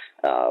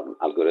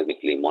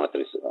algorithmically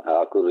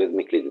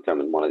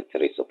determined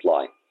monetary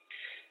supply.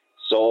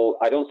 So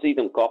I don't see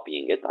them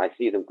copying it. I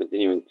see them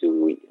continuing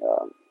to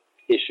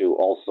issue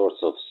all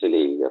sorts of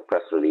silly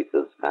press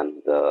releases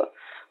and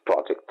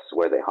projects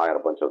where they hire a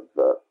bunch of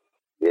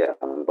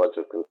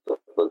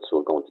consultants who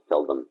are going to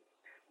tell them,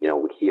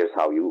 here's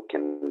how you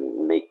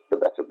can make the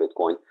better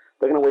Bitcoin.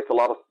 They're going to waste a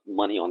lot of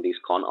money on these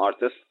con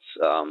artists,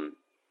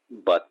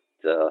 but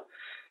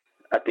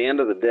at the end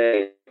of the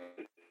day,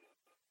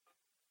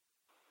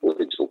 with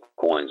digital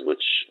coins,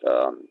 which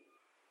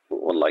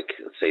unlike,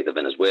 say, the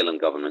Venezuelan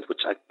government,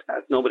 which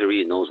nobody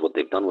really knows what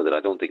they've done with it. I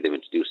don't think they've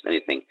introduced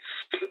anything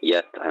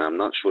yet, and I'm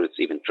not sure it's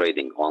even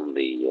trading on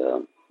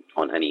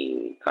on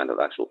any kind of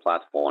actual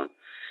platform.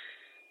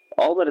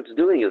 All that it's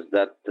doing is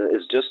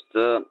just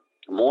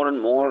more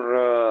and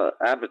more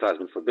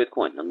advertisement for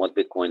Bitcoin and what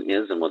Bitcoin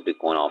is and what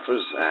Bitcoin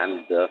offers,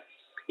 and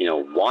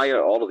why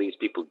are all of these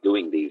people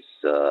doing these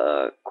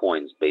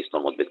coins based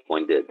on what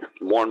Bitcoin did?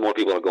 More and more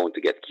people are going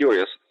to get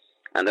curious,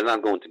 and they're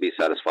not going to be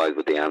satisfied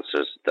with the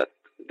answers that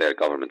their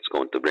government's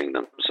going to bring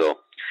them. So,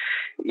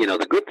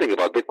 the good thing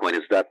about Bitcoin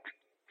is that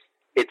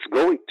it's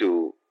going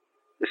to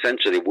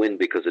essentially win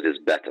because it is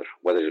better,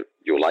 whether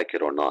you like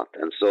it or not.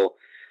 And so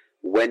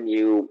when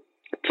you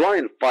try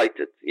and fight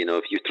it,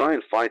 if you try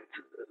and fight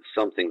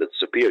something that's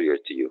superior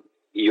to you,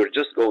 you're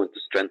just going to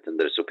strengthen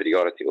their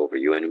superiority over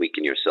you and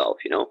weaken yourself,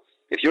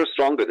 If you're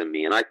stronger than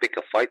me and I pick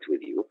a fight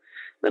with you,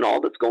 then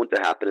all that's going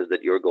to happen is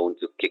that you're going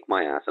to kick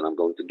my ass and I'm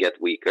going to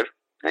get weaker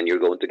and you're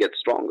going to get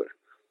stronger,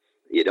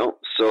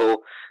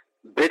 So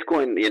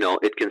Bitcoin,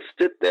 it can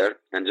sit there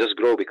and just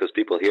grow because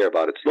people hear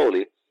about it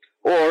slowly,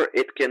 or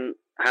it can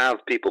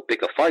have people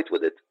pick a fight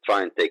with it,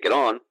 try and take it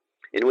on,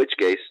 in which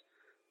case,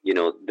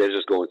 they're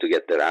just going to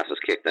get their asses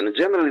kicked. And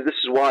generally, this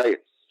is why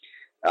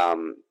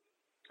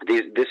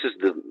this is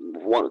the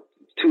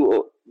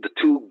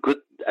two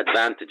good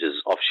advantages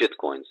of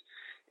shitcoins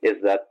is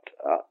that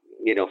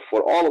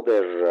for all of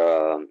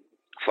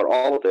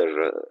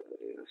their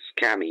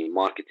scammy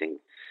marketing,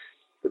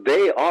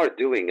 they are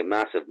doing a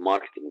massive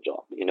marketing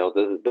job.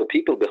 The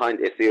people behind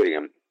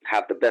Ethereum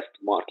have the best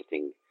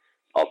marketing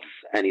of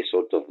any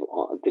sort of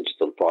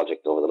digital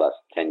project over the last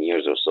 10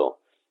 years or so.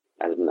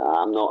 And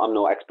I'm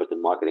no expert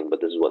in marketing,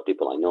 but this is what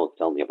people I know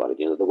tell me about it.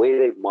 The way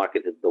they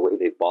marketed, the way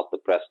they bought the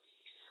press,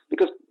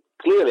 because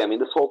clearly, I mean,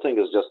 this whole thing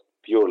is just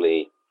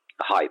purely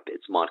hype.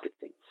 It's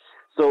marketing.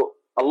 So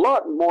a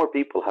lot more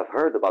people have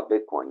heard about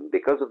Bitcoin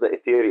because of the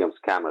Ethereum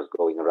scammers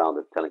going around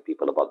and telling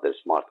people about their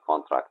smart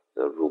contract,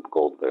 the Rube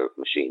Goldberg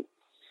machine.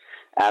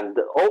 And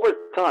over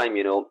time,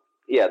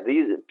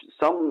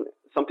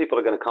 some people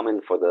are going to come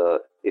in for the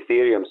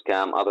Ethereum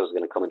scam, others are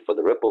going to come in for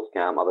the Ripple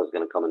scam, others are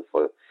going to come in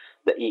for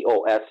the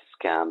EOS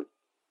scam.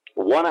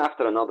 One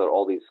after another,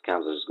 all these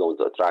scams are just going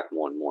to attract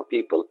more and more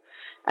people.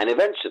 And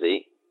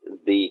eventually,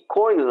 the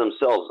coins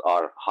themselves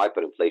are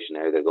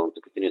hyperinflationary. They're going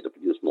to continue to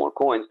produce more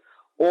coins,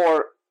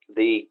 or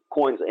the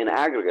coins in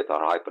aggregate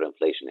are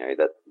hyperinflationary.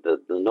 That the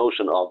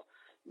notion of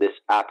this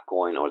app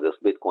coin or this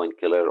Bitcoin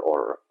killer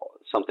or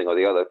something or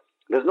the other,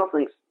 there's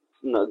nothing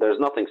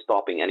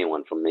stopping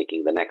anyone from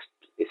making the next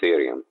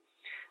Ethereum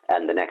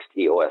and the next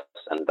EOS,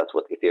 and that's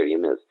what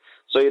Ethereum is.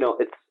 So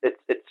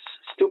it's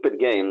stupid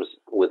games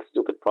with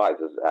stupid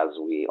prizes, as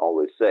we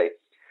always say.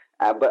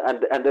 But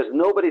there's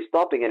nobody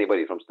stopping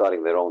anybody from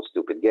starting their own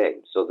stupid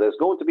game. So there's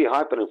going to be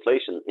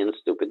hyperinflation in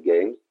stupid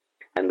games,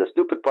 and the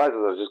stupid prizes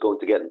are just going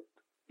to get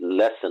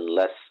less and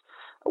less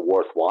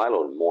worthwhile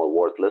or more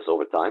worthless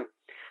over time.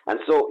 And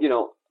so,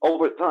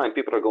 over time,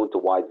 people are going to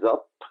wise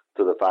up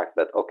to the fact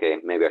that, okay,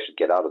 maybe I should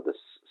get out of this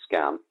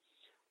scam,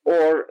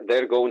 or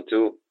they're going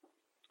to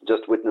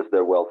just witness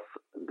their wealth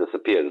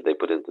disappear that they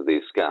put into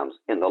these scams.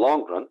 In the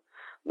long run,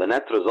 the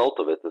net result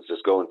of it is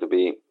just going to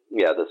be,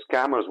 the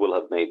scammers will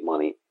have made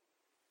money,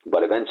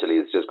 but eventually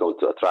it's just going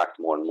to attract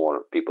more and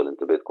more people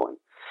into Bitcoin.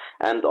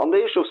 And on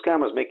the issue of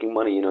scammers making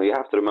money, you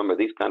have to remember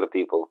these kind of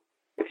people,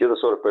 if you're the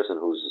sort of person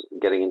who's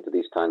getting into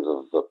these kinds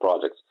of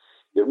projects,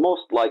 you're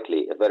most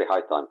likely a very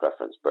high time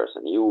preference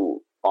person.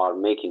 You are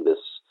making this,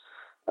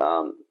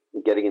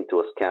 getting into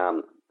a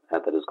scam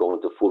that is going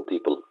to fool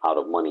people out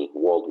of money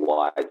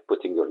worldwide,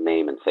 putting your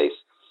name and face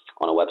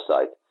on a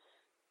website,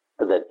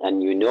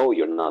 and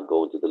you're not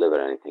going to deliver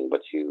anything,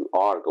 but you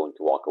are going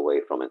to walk away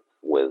from it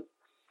with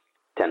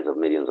tens of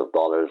millions of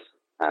dollars,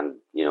 and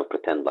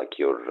pretend like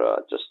you're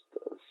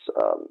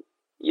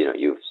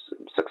you've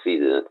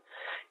succeeded in it.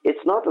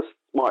 It's not a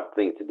smart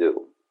thing to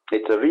do.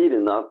 It's a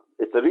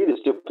really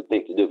stupid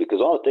thing to do,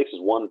 because all it takes is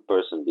one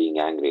person being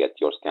angry at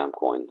your scam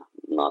coin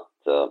not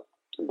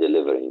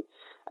delivering,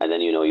 and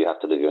then you have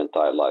to live your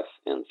entire life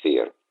in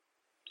fear.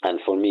 And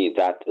for me,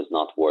 that is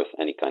not worth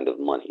any kind of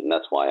money, and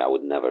that's why I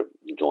would never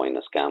join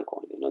a scam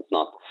coin. It's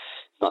not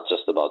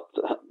just about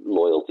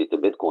loyalty to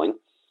Bitcoin,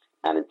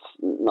 and it's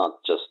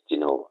not just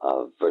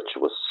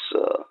virtuous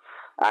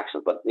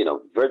actions, but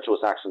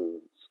virtuous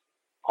actions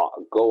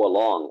go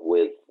along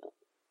with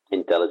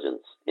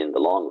intelligence in the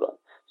long run.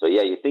 So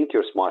you think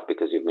you're smart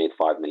because you've made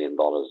 $5 million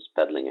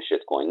peddling a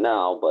shitcoin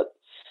now, but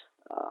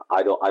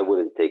I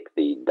wouldn't take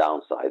the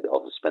downside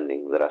of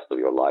spending the rest of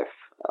your life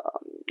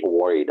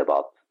worried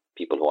about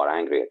people who are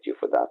angry at you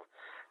for that.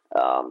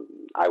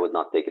 I would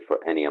not take it for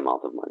any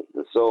amount of money.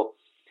 And so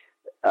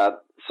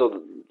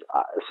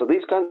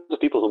these kinds of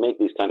people who make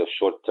these kind of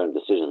short-term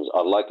decisions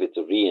are likely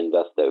to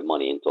reinvest their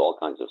money into all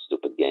kinds of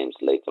stupid games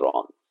later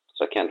on.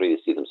 So I can't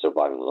really see them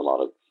surviving with a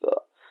lot of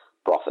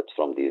profit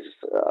from these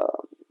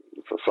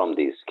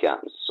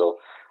scams. So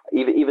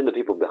even the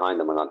people behind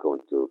them are not going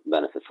to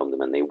benefit from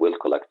them, and they will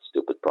collect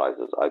stupid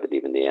prizes, I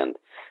believe, in the end.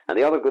 And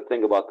the other good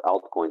thing about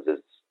altcoins is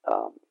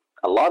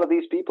a lot of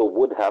these people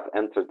would have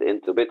entered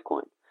into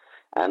Bitcoin.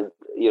 And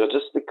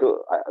just because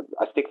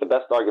I think the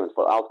best argument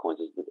for altcoins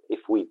is that if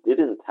we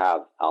didn't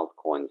have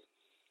altcoins,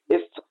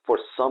 if for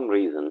some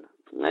reason,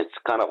 and it's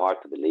kind of hard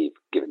to believe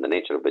given the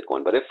nature of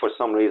Bitcoin, but if for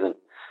some reason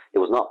it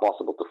was not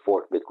possible to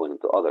fork Bitcoin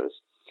into others,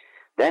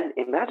 then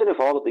imagine if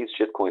all of these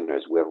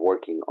shitcoiners were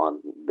working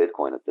on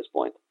Bitcoin at this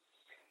point.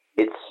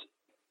 It's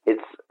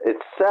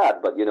sad,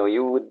 but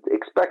you would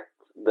expect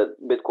that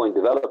Bitcoin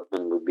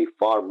development would be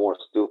far more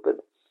stupid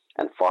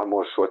and far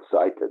more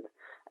short-sighted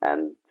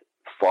and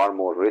far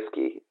more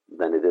risky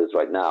than it is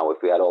right now if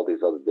we had all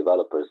these other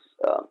developers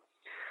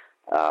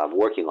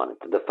working on it.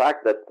 The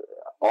fact that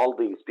all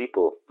these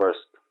people first,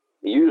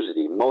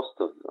 usually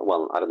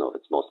I don't know if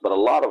it's most, but a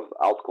lot of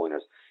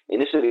altcoiners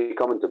initially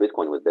come into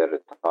Bitcoin with their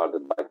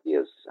retarded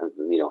ideas and,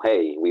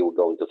 hey, we were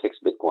going to fix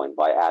Bitcoin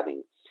by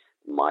adding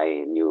my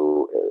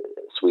new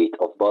suite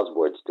of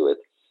buzzwords to it.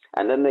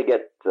 And then they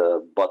get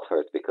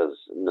butthurt because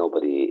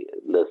nobody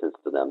listens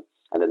to them.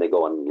 And then they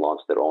go and launch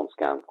their own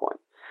scam coin.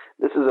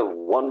 This is a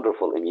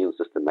wonderful immune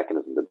system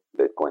mechanism that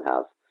Bitcoin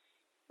has.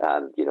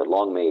 And,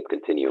 long may it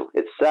continue.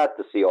 It's sad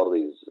to see all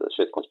these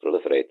shitcoins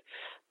proliferate,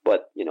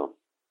 but,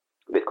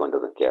 Bitcoin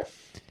doesn't care.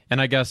 And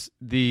I guess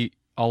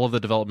all of the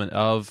development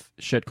of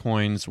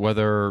shitcoins,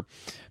 whether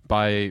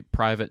by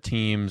private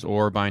teams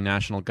or by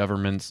national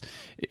governments,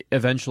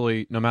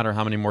 eventually, no matter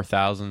how many more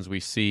thousands we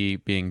see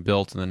being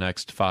built in the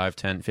next 5,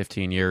 10,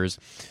 15 years,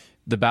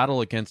 the battle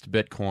against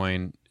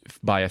Bitcoin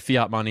by a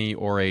fiat money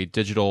or a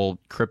digital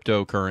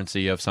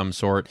cryptocurrency of some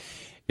sort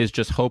is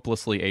just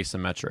hopelessly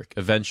asymmetric.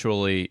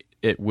 Eventually,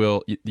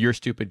 your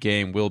stupid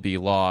game will be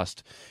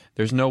lost.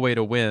 There's no way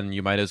to win.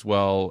 You might as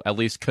well at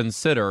least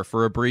consider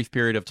for a brief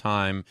period of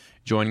time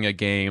joining a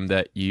game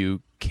that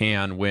you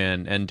can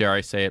win, and dare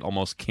I say it,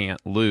 almost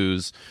can't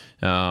lose,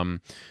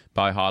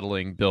 by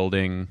hodling,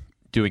 building,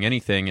 doing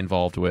anything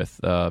involved with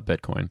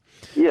Bitcoin.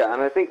 Yeah,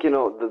 and I think,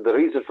 the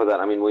reason for that,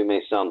 I mean, we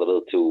may sound a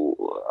little too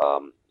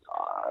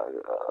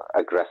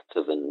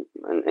aggressive in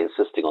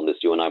insisting on this,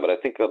 you and I, but I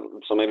think,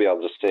 so maybe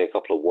I'll just say a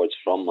couple of words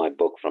from my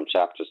book, from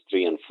chapters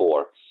 3 and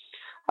 4,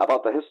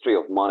 about the history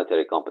of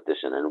monetary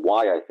competition and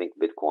why I think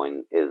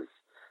Bitcoin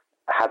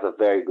has a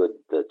very good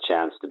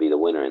chance to be the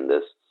winner in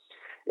this.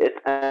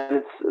 And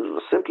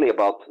it's simply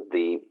about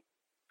the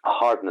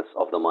hardness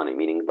of the money,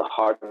 meaning the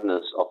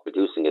hardness of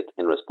producing it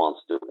in response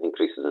to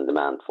increases in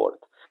demand for it.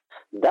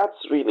 That's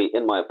really,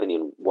 in my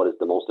opinion, what is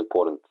the most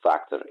important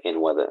factor in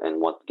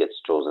what gets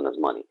chosen as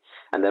money.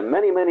 And there are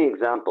many, many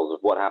examples of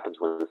what happens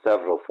when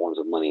several forms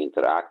of money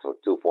interact, or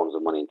two forms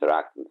of money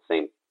interact in the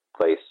same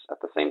place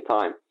at the same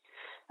time.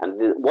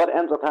 And what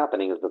ends up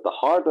happening is that the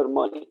harder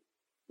money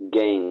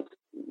gains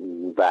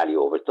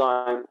value over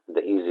time,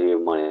 the easier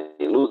money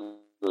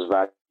loses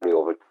value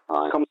over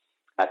time,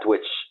 at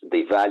which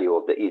the value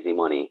of the easy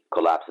money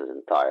collapses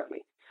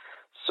entirely.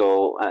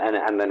 So,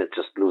 and then it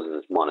just loses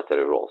its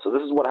monetary role. So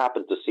this is what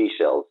happened to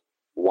seashells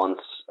once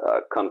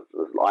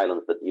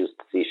islands that used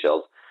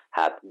seashells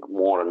had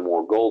more and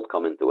more gold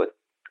come into it.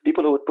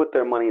 People who would put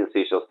their money in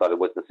seashells started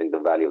witnessing the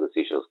value of the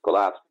seashells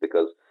collapse,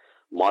 because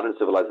modern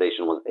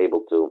civilization was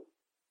able to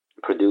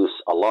produce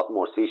a lot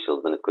more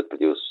seashells than it could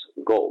produce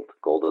gold.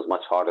 Gold is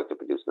much harder to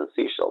produce than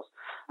seashells.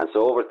 And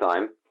so over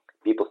time,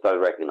 people started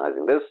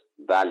recognizing this.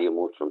 Value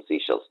moved from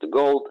seashells to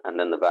gold, and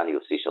then the value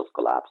of seashells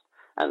collapsed.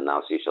 And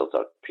now seashells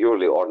are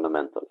purely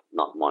ornamental,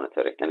 not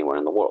monetary, anywhere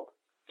in the world.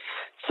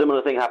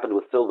 Similar thing happened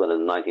with silver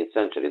in the 19th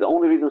century. The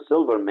only reason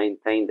silver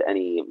maintained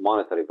any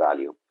monetary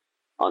value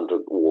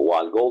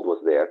while gold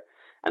was there,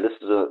 and this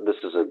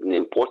is an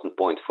important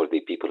point for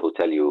the people who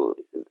tell you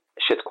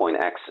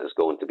shitcoin X is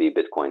going to be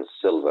Bitcoin's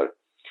silver.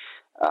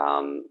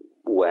 And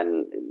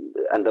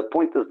the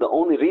point is, the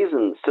only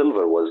reason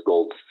silver was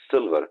gold's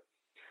silver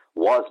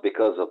was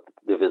because of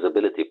the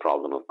divisibility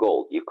problem of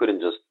gold. You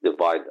couldn't just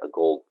divide a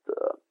gold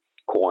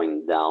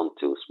coin down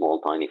to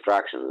small, tiny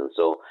fractions, and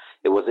so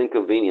it was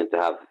inconvenient to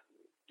have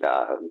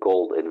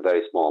gold in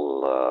very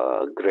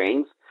small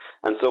grains.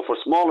 And so for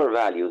smaller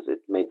values, it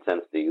made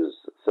sense to use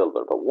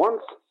silver. But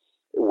once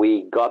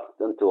we got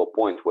into a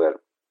point where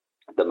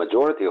the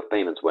majority of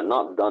payments were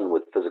not done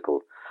with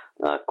physical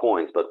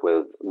coins, but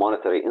with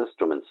monetary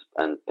instruments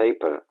and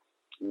paper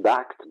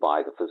backed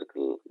by the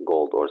physical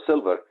gold or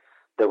silver,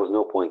 there was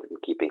no point in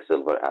keeping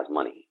silver as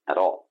money at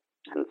all.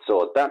 And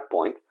so at that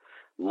point,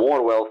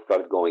 more wealth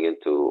started going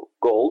into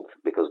gold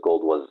because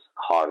gold was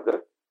harder,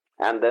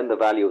 and then the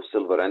value of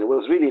silver. And it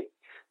was really,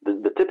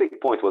 the tipping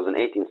point was in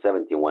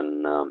 1870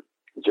 when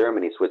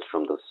Germany switched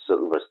from the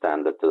silver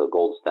standard to the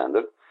gold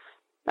standard.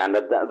 And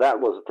that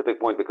was a tipping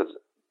point because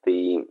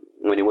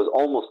when it was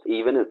almost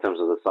even in terms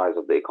of the size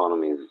of the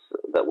economies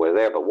that were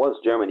there, but once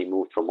Germany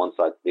moved from one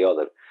side to the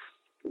other,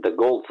 the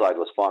gold side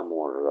was far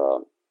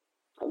more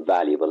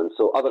valuable, and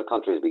so other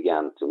countries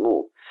began to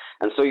move.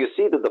 And so you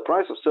see that the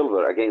price of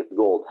silver against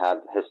gold had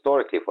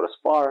historically, for as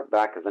far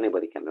back as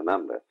anybody can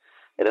remember,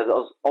 it has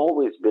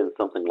always been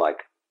something like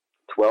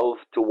 12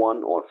 to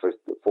 1 or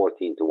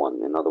 14 to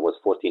 1. In other words,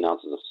 14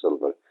 ounces of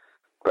silver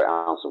per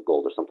ounce of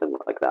gold or something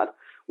like that,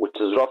 which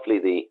is roughly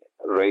the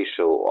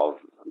ratio of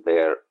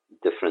their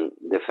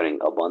differing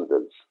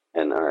abundance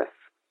in Earth,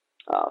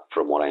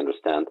 from what I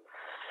understand.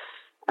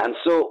 And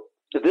so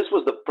this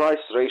was the price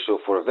ratio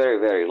for a very,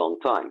 very long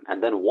time.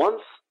 And then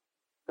once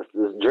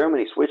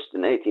Germany switched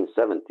in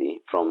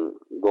 1870 from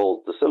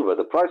gold to silver,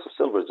 the price of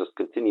silver just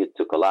continued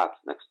to collapse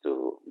next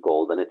to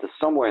gold. And it is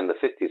somewhere in the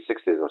 50s,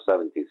 60s, or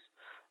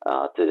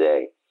 70s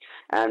today.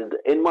 And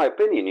in my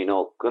opinion,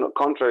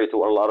 contrary to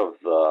what a lot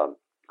of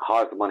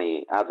hard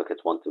money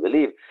advocates want to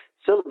believe,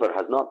 silver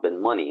has not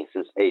been money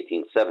since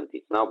 1870.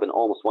 It's now been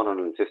almost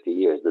 150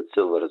 years that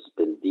silver has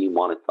been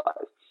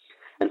demonetized.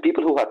 And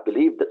people who have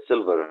believed that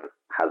silver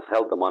has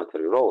held the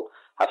monetary role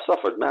have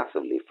suffered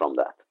massively from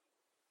that.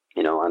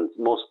 And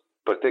most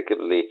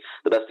particularly,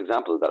 the best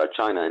examples that are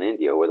China and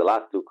India were the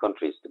last two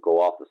countries to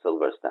go off the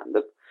silver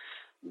standard.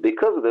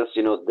 Because of this,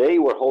 they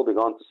were holding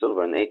on to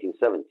silver in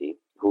 1870,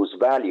 whose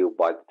value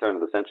by the turn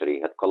of the century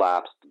had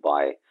collapsed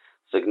by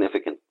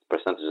significant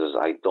percentages.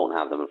 I don't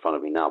have them in front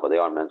of me now, but they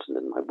are mentioned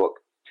in my book.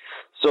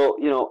 So,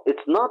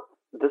 it's not,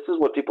 this is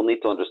what people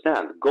need to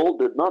understand. Gold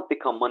did not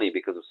become money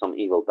because of some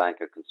evil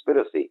banker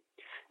conspiracy.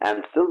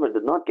 And silver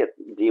did not get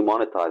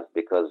demonetized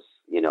because,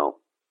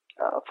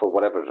 for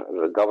whatever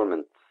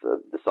government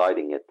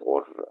deciding it,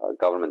 or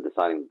government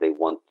deciding they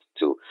want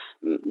to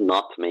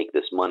not make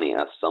this money,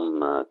 as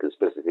some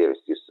conspiracy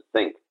theorists used to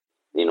think.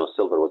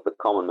 Silver was the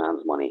common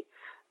man's money,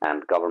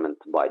 and government,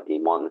 by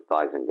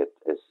demonetizing it,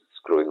 is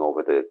screwing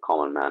over the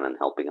common man and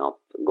helping out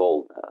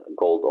gold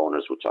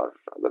owners, which are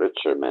the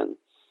richer men.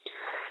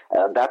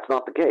 That's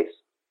not the case.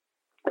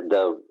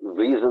 The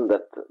reason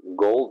that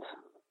gold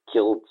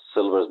killed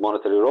silver's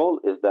monetary role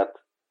is that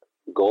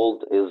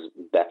gold is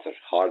better,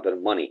 harder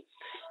money,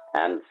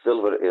 and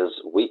silver is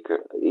weaker,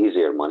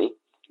 easier money,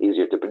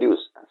 easier to produce.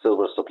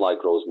 Silver's supply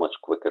grows much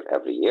quicker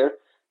every year,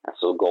 and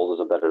so gold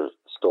is a better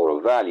store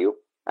of value.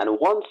 And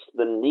once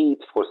the need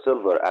for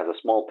silver as a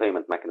small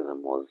payment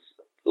mechanism was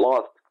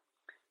lost,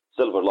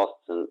 silver lost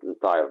its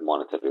entire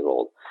monetary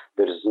role.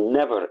 There is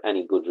never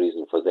any good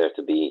reason for there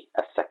to be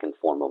a second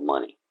form of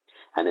money.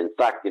 And in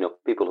fact,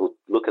 people who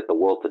look at the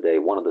world today,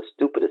 one of the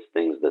stupidest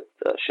things that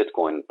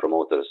shitcoin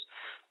promoters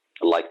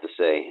like to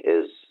say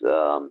is,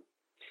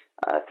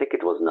 I think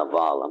it was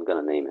Naval, I'm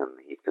going to name him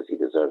because he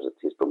deserves it.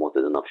 He's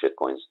promoted enough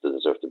shitcoins to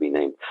deserve to be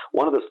named.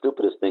 One of the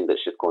stupidest things that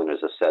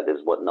shitcoiners have said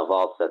is what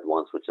Naval said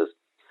once, which is,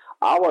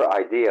 our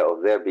idea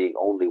of there being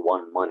only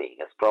one money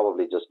is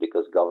probably just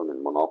because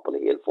government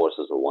monopoly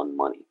enforces a one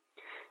money.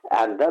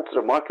 And that's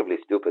remarkably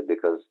stupid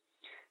because,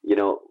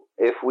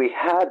 if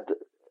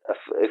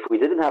we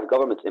didn't have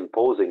governments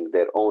imposing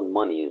their own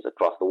monies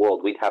across the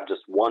world, we'd have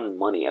just one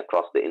money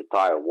across the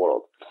entire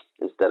world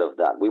instead of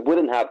that. We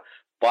wouldn't have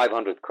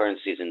 500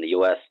 currencies in the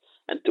US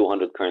and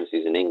 200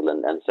 currencies in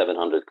England and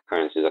 700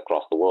 currencies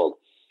across the world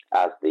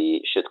as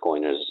the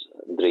shitcoiners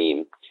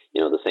dream,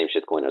 the same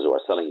shitcoiners who are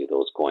selling you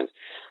those coins.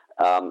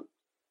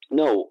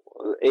 No,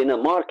 in a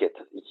market,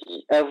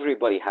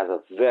 everybody has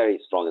a very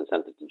strong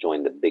incentive to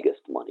join the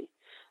biggest money.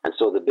 And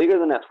so the bigger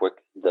the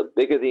network, the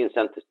bigger the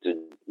incentive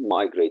to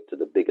migrate to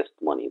the biggest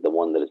money, the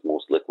one that is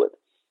most liquid.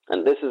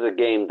 And this is a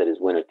game that is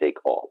winner take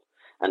all.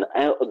 And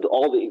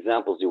all the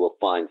examples you will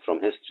find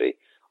from history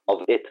of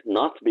it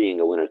not being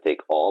a winner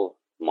take all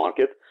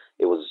market,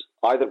 it was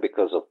either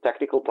because of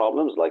technical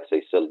problems, like,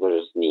 say,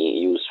 silver's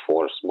use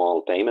for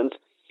small payments,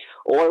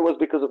 or it was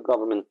because of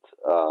government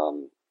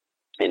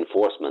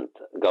enforcement,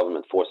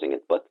 government forcing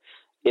it. But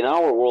in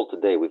our world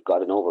today, we've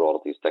gotten over all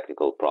of these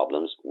technical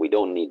problems. We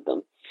don't need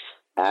them.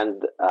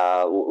 And,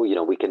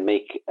 we can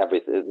make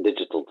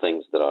digital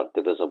things that are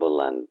divisible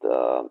and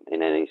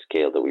in any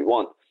scale that we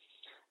want.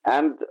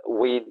 And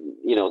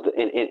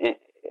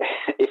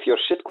if your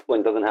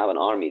shitcoin doesn't have an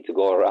army to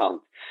go around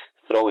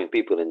throwing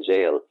people in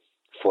jail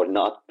for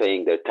not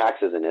paying their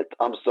taxes in it,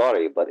 I'm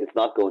sorry, but it's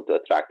not going to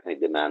attract any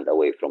demand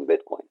away from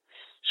Bitcoin.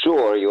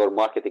 Sure, your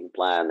marketing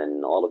plan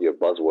and all of your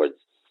buzzwords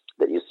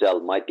that you sell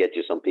might get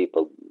you some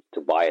people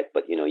to buy it,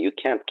 but you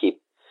can't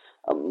keep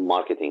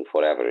marketing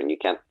forever, and you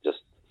can't just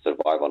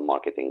survive on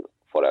marketing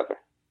forever.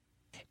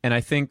 And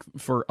I think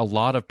for a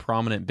lot of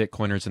prominent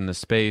Bitcoiners in the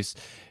space,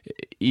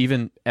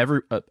 even a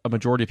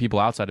majority of people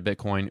outside of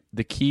Bitcoin,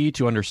 the key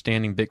to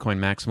understanding Bitcoin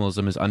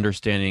maximalism is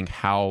understanding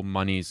how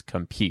monies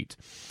compete.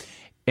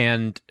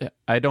 And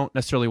I don't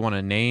necessarily want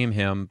to name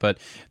him, but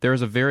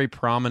there's a very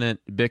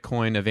prominent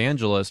Bitcoin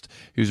evangelist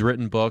who's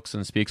written books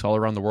and speaks all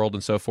around the world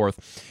and so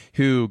forth,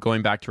 who,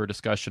 going back to our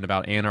discussion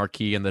about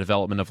anarchy and the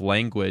development of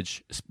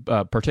language,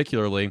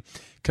 particularly,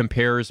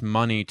 compares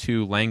money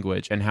to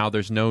language and how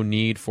there's no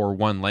need for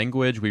one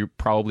language. We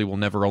probably will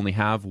never only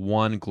have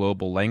one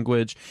global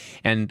language.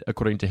 And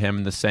according to him,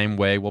 in the same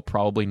way, we'll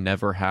probably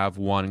never have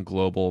one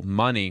global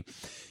money.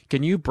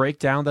 Can you break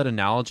down that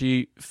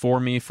analogy for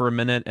me for a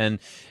minute and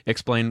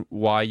explain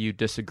why you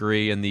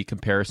disagree in the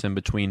comparison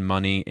between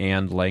money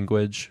and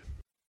language?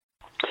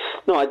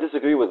 No, I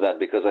disagree with that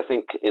because I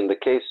think in the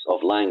case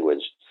of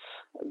language,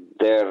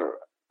 there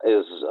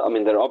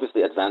are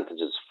obviously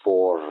advantages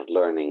for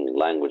learning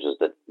languages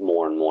that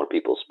more and more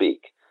people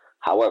speak.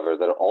 However,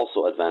 there are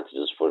also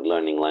advantages for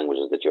learning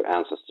languages that your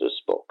ancestors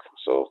spoke.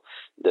 So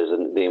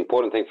the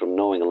important thing from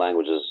knowing a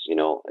language is,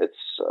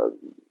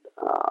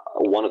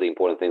 one of the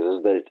important things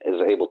is that it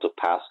is able to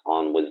pass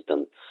on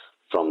wisdom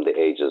from the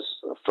ages,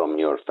 from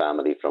your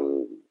family,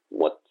 from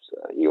what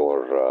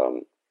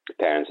your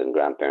parents and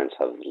grandparents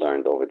have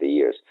learned over the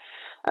years.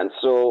 And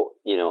so,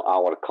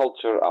 our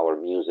culture, our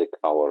music,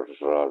 our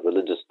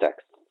religious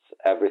texts,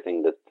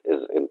 everything that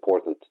is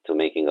important to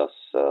making us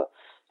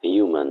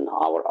human,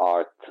 our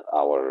art,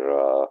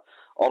 our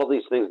all of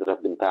these things that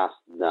have been passed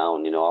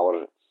down,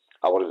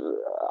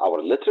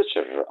 our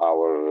literature,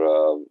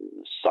 our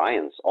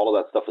science, all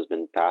of that stuff has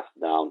been passed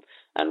down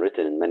and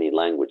written in many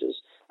languages,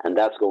 and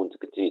that's going to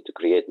continue to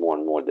create more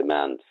and more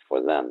demand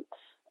for them.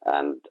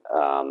 And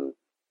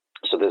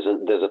so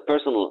there's a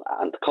personal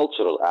and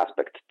cultural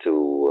aspect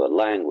to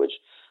language,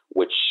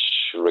 which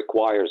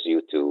requires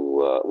you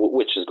to,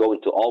 which is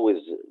going to always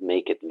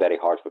make it very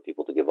hard for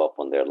people to give up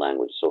on their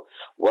language. So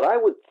what I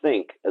would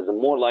think is a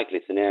more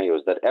likely scenario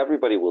is that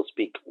everybody will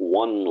speak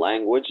one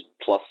language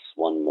plus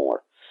one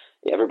more.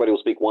 Everybody will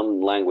speak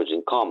one language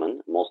in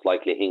common, most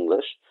likely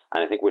English,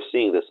 and I think we're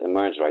seeing this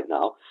emerge right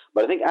now.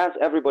 But I think as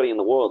everybody in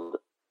the world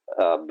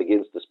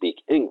begins to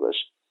speak English,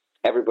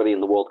 everybody in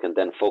the world can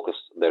then focus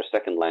their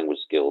second language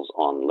skills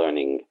on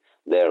learning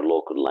their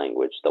local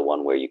language, the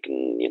one where you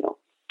can,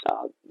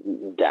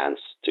 dance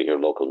to your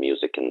local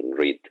music and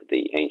read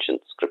the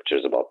ancient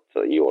scriptures about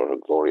your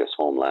glorious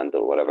homeland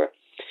or whatever.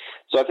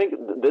 So I think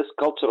this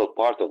cultural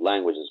part of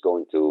language is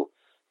going to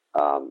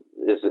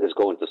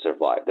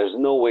survive. There's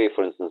no way,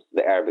 for instance,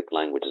 the Arabic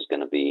language is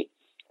going to be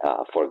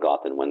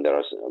forgotten when there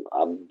are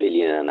 1.5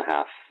 billion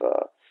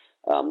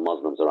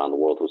Muslims around the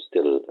world who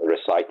still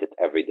recite it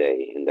every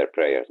day in their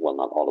prayers. Well,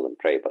 not all of them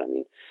pray, but I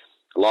mean,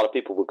 a lot of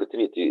people will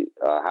continue to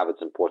have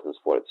its importance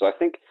for it. So I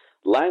think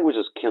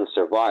languages can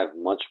survive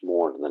much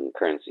more than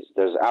currencies.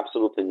 There's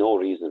absolutely no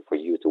reason for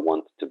you to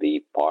want to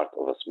be part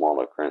of a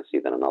smaller currency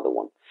than another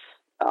one,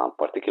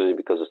 particularly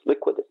because it's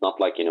liquid. It's not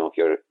like, if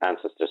your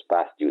ancestors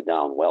passed you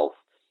down wealth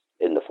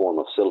in the form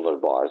of silver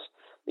bars,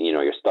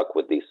 you're stuck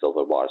with these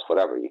silver bars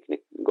forever. You can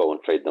go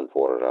and trade them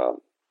for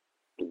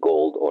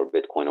gold or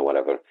Bitcoin or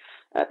whatever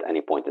at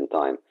any point in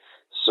time.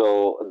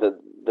 So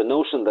the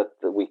notion that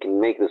we can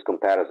make this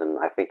comparison,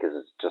 I think, is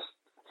just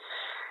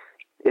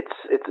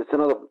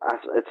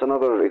it's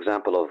another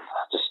example of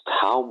just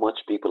how much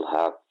people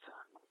have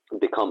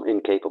become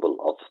incapable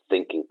of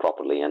thinking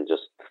properly and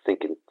just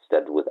think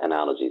instead with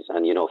analogies.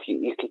 And if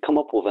you can come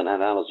up with an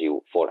analogy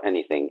for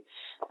anything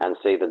and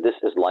say that this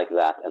is like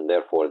that and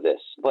therefore this,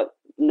 but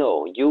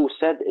no, you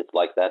said it's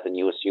like that and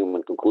you assume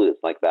and conclude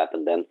it's like that,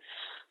 and then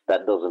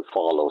that doesn't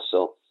follow.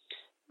 So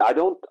I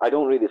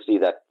don't really see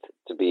that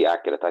to be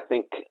accurate. I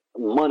think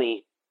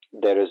money,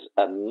 there is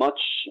a much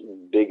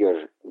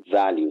bigger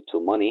value to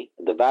money.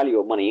 The value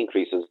of money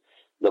increases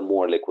the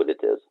more liquid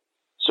it is.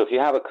 So if you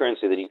have a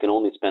currency that you can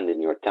only spend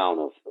in your town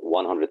of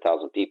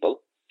 100,000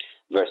 people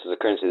versus a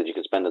currency that you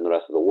can spend in the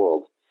rest of the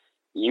world,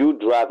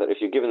 you'd rather, if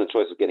you're given the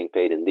choice of getting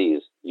paid in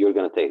these, you're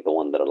going to take the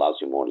one that allows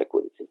you more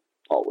liquidity,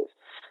 always.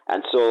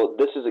 And so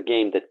this is a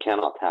game that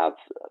cannot have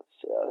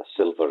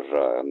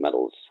silver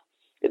medals.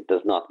 It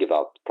does not give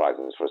out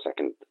prizes for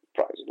second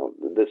prize.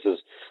 This is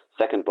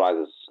second prize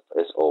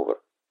is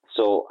over.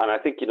 So, and I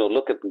think,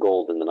 look at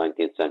gold in the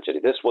 19th century.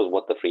 This was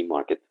what the free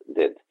market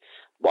did.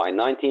 By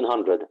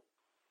 1900,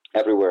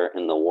 everywhere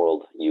in the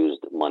world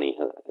used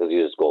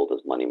gold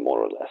as money, more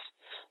or less.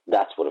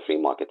 That's what a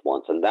free market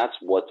wants, and that's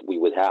what we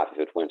would have if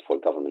it weren't for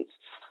governments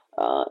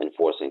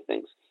enforcing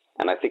things.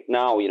 And I think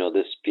now,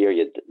 this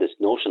period, this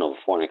notion of a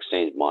foreign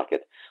exchange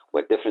market,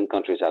 where different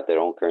countries have their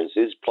own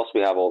currencies, plus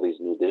we have all these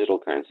new digital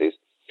currencies,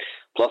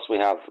 plus we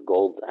have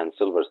gold and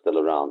silver still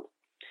around,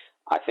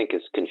 I think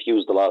has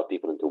confused a lot of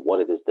people into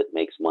what it is that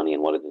makes money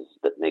and what it is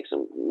that makes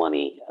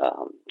money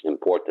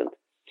important.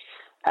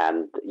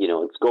 And,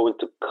 it's going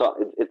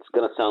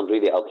to sound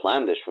really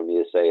outlandish for me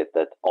to say it,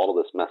 that all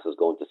of this mess is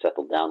going to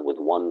settle down with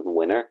one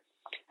winner,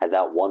 and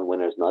that one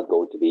winner is not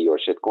going to be your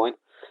shitcoin.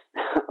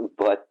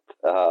 But,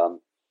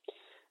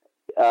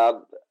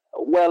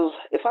 well,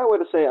 if I were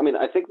to say,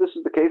 I think this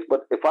is the case,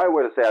 but if I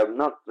were to say, I'm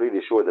not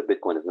really sure that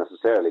Bitcoin is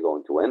necessarily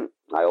going to win.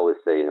 I always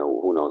say,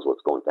 who knows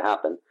what's going to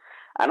happen.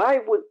 And I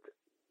would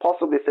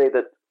possibly say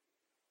that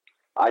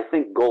I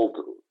think gold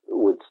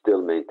would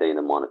still maintain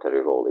a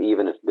monetary role,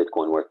 even if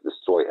Bitcoin were to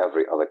destroy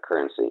every other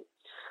currency.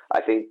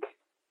 I think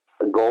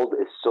gold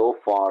is so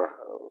far,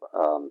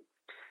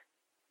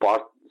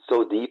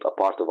 so deep a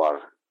part of our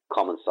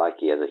common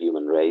psyche as a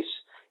human race.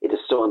 It is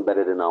so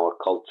embedded in our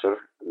culture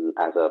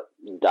as a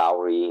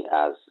dowry,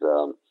 as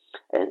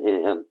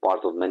and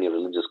part of many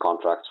religious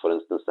contracts, for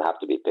instance, to have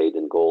to be paid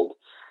in gold.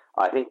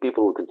 I think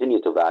people will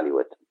continue to value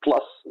it.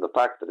 Plus, the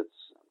fact that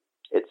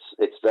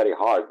it's very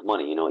hard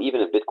money.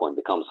 Even if Bitcoin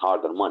becomes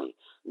harder money,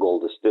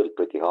 gold is still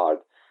pretty hard.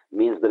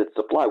 Means that its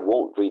supply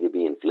won't really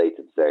be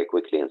inflated very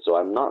quickly, and so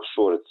I'm not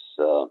sure it's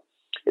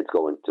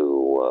going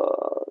to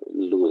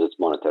lose its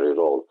monetary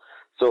role.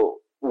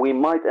 So we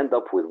might end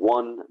up with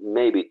one,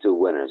 maybe two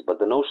winners, but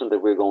the notion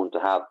that we're going to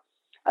have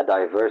a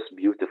diverse,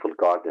 beautiful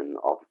garden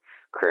of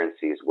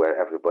currencies where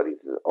everybody's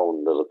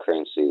own little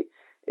currency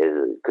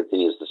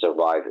continues to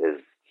survive is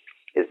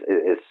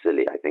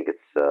silly. I think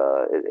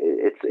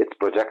it's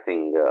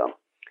projecting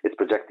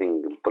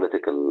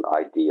political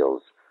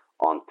ideals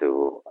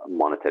onto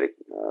monetary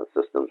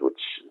systems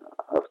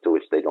to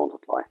which they don't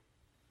apply.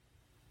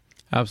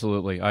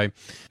 Absolutely.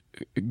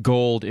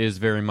 Gold is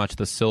very much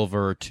the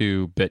silver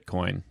to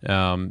Bitcoin,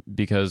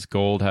 because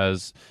gold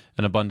has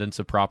an abundance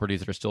of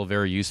properties that are still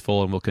very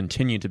useful and will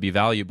continue to be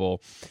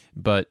valuable.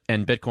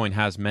 And Bitcoin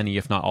has many,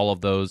 if not all of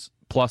those,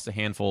 plus a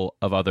handful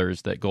of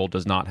others that gold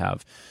does not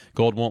have.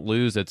 Gold won't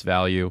lose its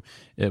value.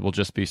 It will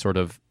just be sort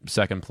of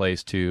second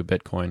place to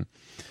Bitcoin.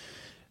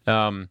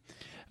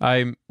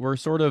 We're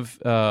sort of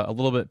a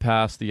little bit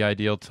past the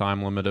ideal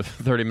time limit of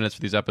 30 minutes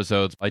for these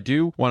episodes. I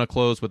do want to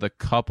close with a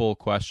couple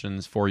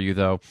questions for you,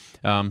 though,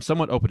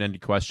 somewhat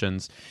open-ended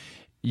questions.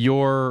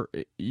 Your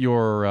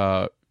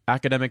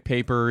academic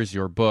papers,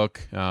 your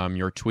book,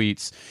 your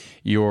tweets,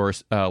 your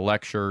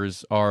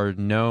lectures are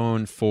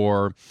known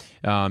for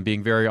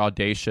being very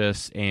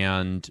audacious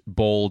and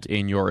bold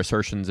in your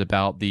assertions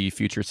about the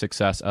future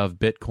success of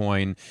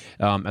Bitcoin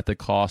at the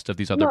cost of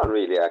these other... Not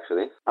really,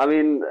 actually.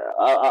 I'm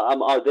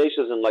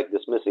audacious in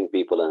dismissing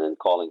people and in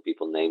calling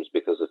people names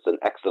because it's an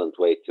excellent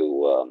way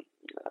to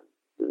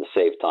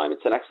save time.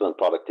 It's an excellent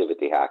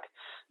productivity hack.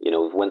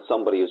 When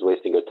somebody is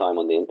wasting your time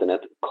on the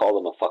internet, call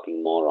them a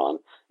fucking moron,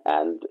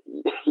 and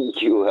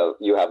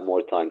you have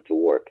more time to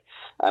work.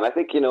 And I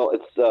think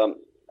it's the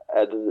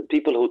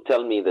people who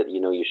tell me that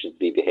you should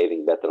be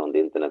behaving better on the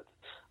internet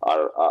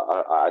are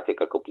I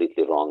think are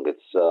completely wrong.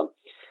 It's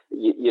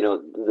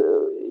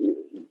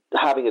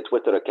having a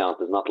Twitter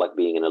account is not like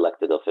being an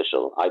elected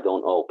official. I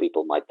don't owe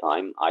people my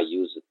time. I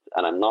use it,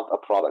 and I'm not a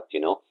product.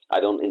 I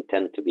don't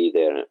intend to be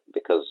there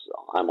because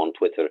I'm on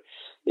Twitter.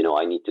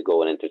 I need to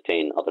go and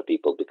entertain other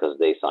people because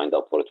they signed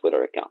up for a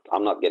Twitter account.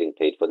 I'm not getting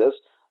paid for this.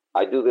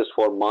 I do this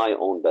for my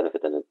own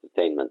benefit and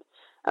entertainment.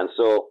 And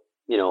so,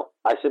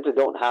 I simply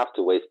don't have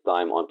to waste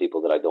time on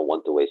people that I don't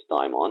want to waste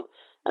time on.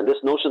 And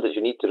this notion that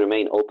you need to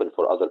remain open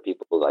for other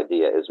people's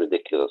idea is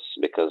ridiculous,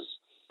 because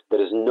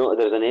there's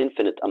an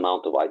infinite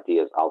amount of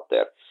ideas out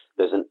there.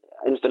 There's an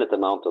infinite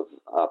amount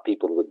of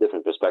people with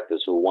different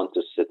perspectives who want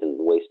to sit and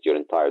waste your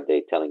entire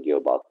day telling you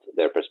about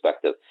their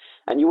perspective.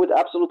 And you would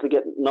absolutely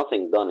get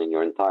nothing done in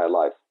your entire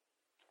life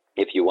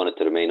if you wanted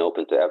to remain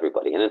open to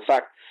everybody. And in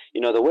fact,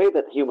 the way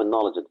that human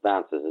knowledge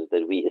advances is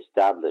that we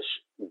establish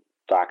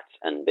facts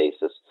and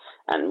basis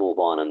and move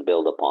on and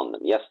build upon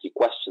them. Yes, you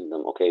question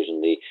them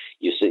occasionally.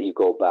 You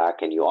go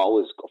back, and you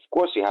always, of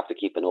course, you have to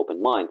keep an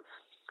open mind.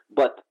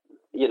 But,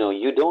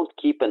 you don't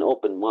keep an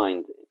open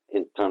mind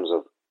in terms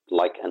of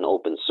like an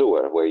open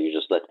sewer where you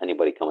just let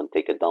anybody come and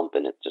take a dump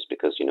in it just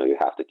because, you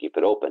have to keep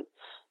it open.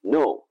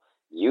 No,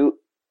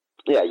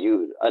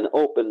 an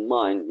open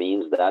mind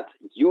means that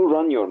you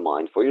run your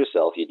mind for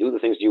yourself. You do the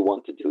things you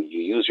want to do.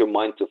 You use your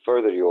mind to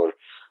further your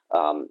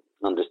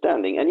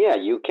understanding. And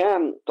you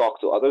can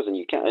talk to others, and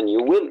you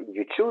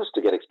choose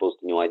to get exposed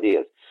to new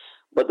ideas.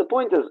 But the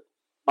point is,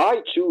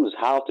 I choose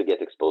how to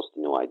get exposed to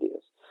new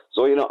ideas.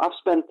 So, I've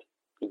spent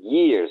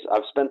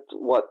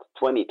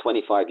 20,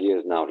 25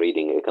 years now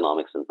reading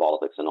economics and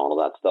politics and all of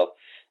that stuff,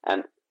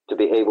 and to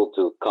be able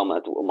to come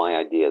at my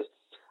ideas.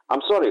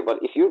 I'm sorry, but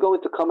if you're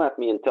going to come at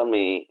me and tell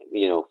me,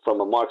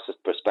 from a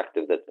Marxist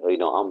perspective that,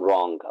 I'm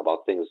wrong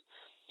about things,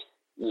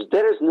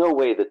 there is no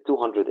way that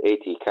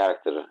 280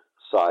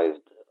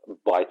 character-sized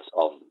bites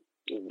of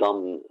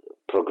dumb,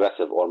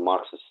 progressive, or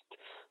Marxist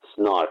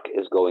snark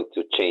is going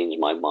to change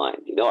my mind.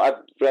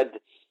 I've read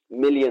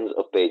millions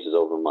of pages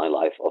over my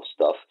life of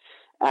stuff,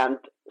 and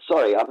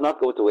sorry, I'm not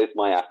going to waste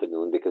my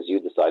afternoon because you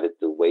decided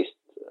to waste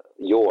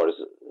yours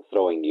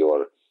throwing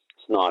your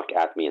snark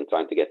at me and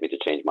trying to get me to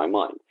change my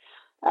mind.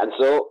 And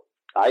so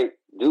I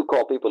do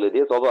call people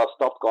idiots, although I've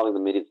stopped calling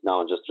them idiots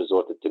now and just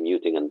resorted to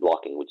muting and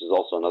blocking, which is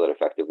also another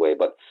effective way.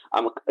 But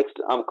I'm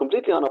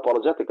completely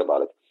unapologetic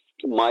about it.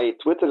 My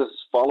Twitter's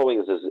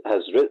following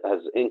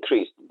has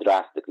increased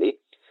drastically,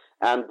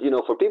 and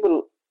for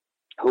people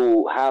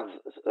who have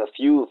a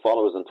few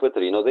followers on Twitter,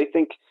 they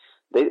think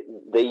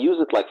they use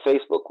it like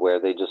Facebook, where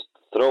they just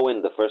throw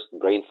in the first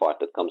brain fart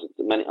that comes.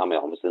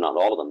 Obviously not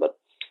all of them, but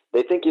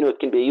they think, it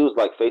can be used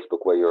like Facebook,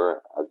 where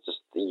you're just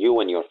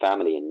you and your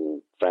family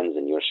and friends,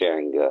 and you're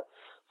sharing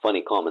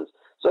funny comments.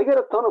 So I get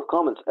a ton of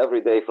comments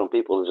every day from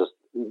people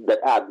that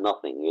add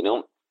nothing,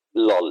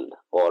 lol,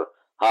 or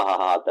ha ha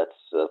ha,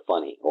 that's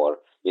funny, or,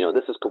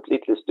 this is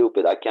completely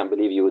stupid, I can't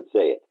believe you would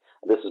say it.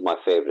 This is my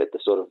favorite, the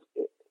sort of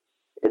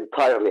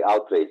entirely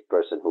outraged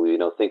person who,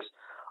 thinks,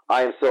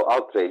 I am so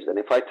outraged, and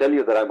if I tell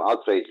you that I'm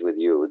outraged with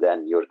you,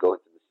 then you're going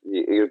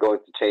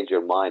to change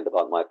your mind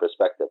about my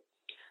perspective.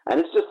 And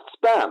it's just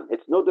spam.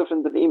 It's no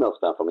different than email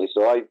spam for me,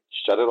 so I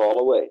shut it all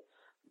away.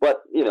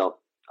 But,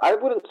 I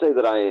wouldn't say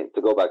that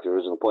to go back to the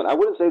original point, I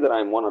wouldn't say that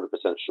I'm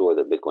 100% sure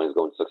that Bitcoin is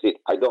going to succeed.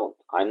 I don't.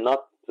 I'm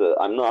not.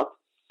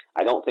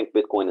 I don't think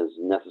Bitcoin is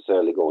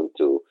necessarily going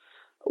to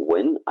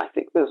win. I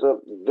think there's a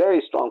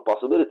very strong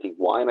possibility.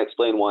 Why? And I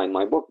explain why in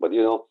my book. But,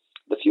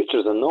 the future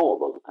is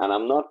unknowable, and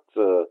I'm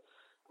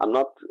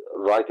not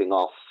writing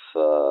off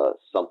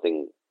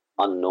something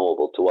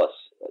unknowable to us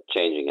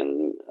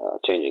changing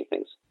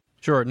things.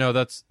 Sure. No,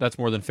 that's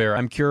more than fair.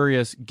 I'm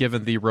curious,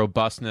 given the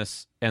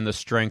robustness and the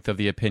strength of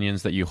the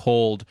opinions that you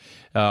hold,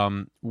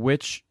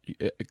 which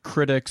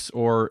critics,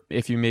 or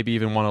if you maybe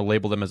even want to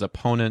label them as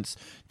opponents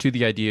to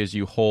the ideas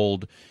you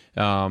hold,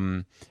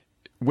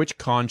 which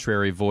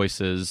contrary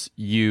voices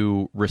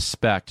you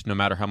respect, no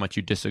matter how much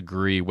you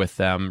disagree with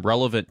them,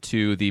 relevant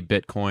to the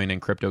Bitcoin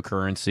and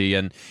cryptocurrency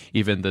and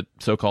even the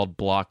so-called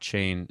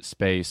blockchain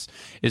space?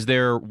 Is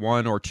there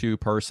one or two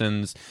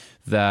persons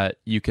that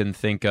you can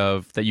think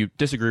of that you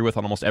disagree with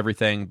on almost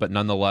everything, but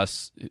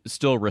nonetheless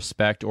still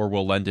respect or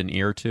will lend an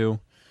ear to?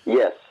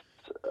 Yes.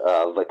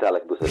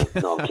 Vitalik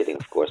Buterin. No, I'm kidding,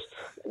 of course.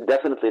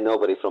 Definitely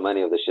nobody from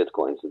any of the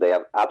shitcoins. They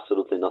have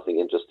absolutely nothing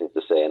interesting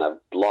to say, and I've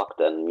blocked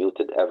and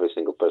muted every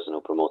single person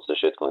who promotes the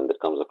shitcoin that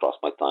comes across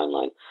my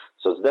timeline.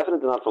 So it's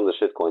definitely not from the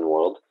shitcoin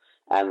world,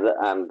 and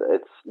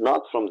it's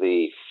not from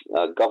the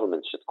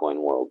government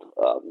shitcoin world.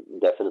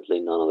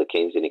 Definitely none of the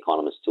Keynesian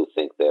economists who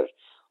think they're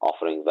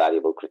offering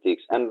valuable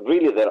critiques. And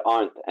really, there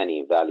aren't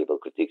any valuable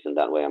critiques in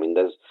that way. I mean,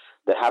 there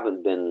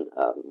haven't been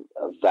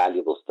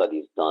valuable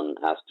studies done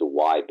as to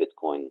why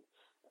Bitcoin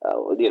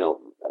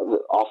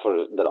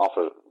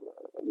offer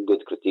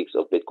good critiques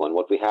of Bitcoin.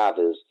 What we have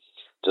is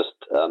just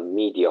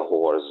media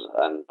whores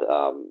and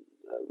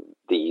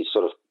the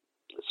sort of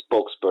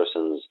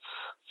spokespersons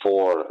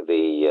for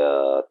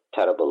the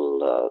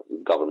terrible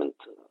government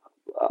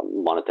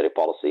monetary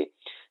policy.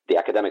 The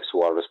academics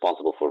who are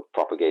responsible for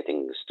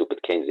propagating stupid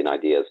Keynesian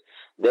ideas,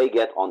 they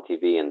get on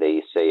TV and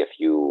they say a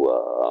few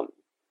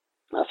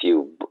a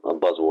few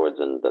buzzwords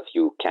and a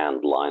few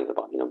canned lines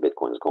about,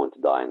 Bitcoin is going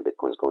to die and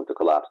Bitcoin is going to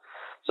collapse.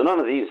 So none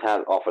of these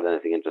have offered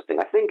anything interesting.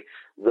 I think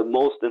the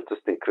most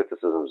interesting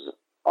criticisms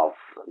of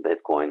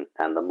Bitcoin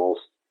and the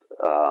most,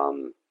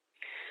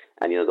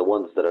 the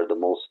ones that are the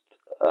most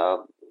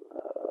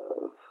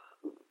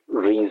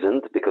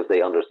reasoned because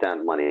they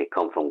understand money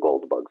come from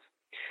gold bugs.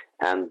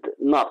 And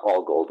not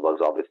all gold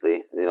bugs,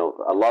 obviously.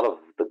 A lot of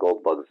the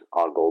gold bugs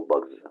are gold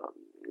bugs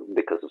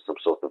because of some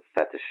sort of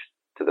fetish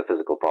to the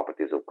physical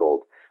properties of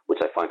gold, which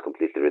I find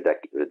completely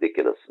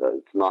ridiculous.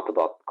 It's not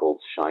about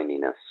gold's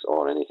shininess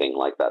or anything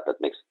like that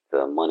makes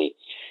it money.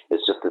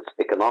 It's just its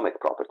economic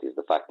properties,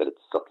 the fact that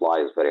its supply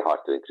is very hard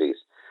to increase.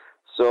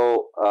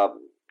 So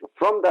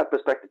from that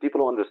perspective,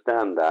 people who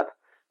understand that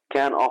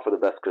can offer the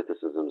best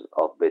criticisms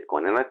of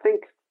Bitcoin. And I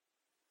think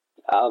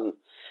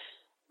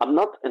I'm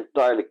not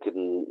entirely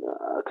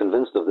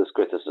convinced of this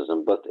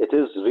criticism, but it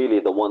is really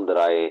the one that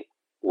I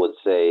would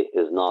say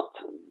is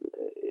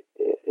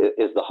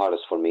the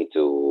hardest for me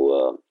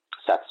to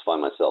satisfy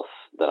myself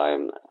that I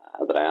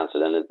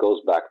answered, and it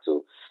goes back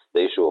to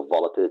the issue of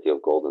volatility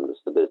of gold and the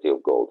stability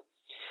of gold.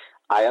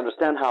 I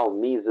understand how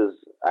Mises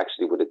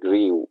actually would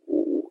agree.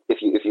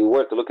 If you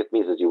were to look at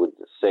Mises, you would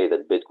say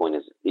that Bitcoin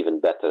is even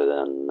better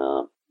than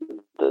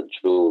the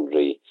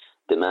jewelry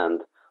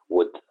demand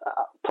would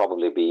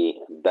probably be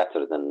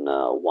better than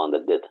one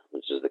that did,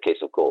 which is the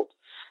case of gold.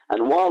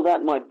 And while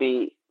that might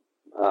be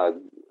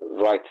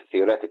right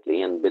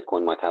theoretically, and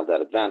Bitcoin might have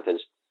that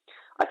advantage,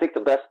 I think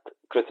the best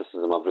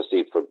criticism I've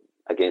received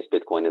against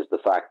Bitcoin is the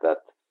fact that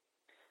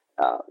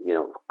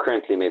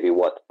currently maybe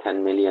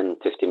 10 million,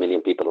 50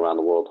 million people around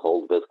the world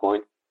hold Bitcoin.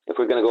 If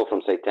we're going to go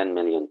from say 10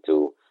 million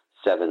to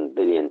 7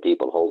 billion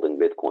people holding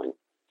Bitcoin,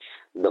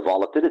 the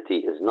volatility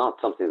is not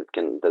something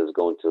that is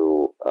going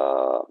to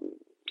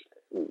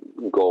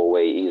go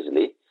away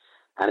easily,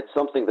 and it's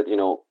something that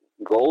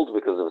gold,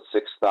 because of its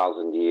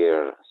 6,000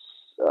 year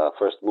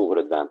first mover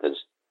advantage,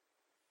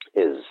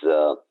 is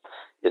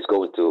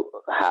going to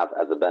have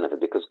as a benefit,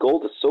 because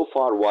gold is so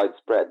far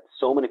widespread.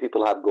 So many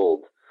people have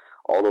gold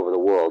all over the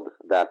world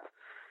that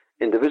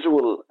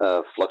individual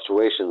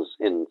fluctuations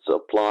in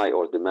supply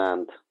or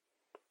demand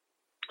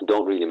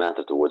don't really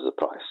matter towards the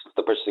price.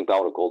 The purchasing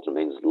power of gold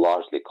remains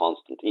largely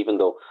constant, even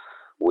though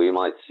we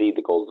might see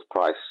the gold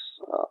price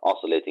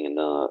oscillating in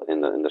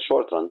the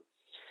short run.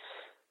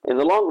 In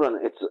the long run,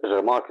 it's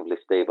remarkably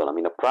stable. I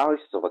mean, the price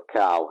of a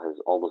cow has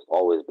almost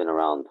always been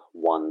around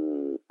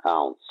 1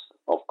 ounce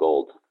of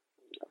gold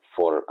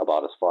for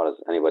about as far as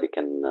anybody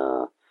can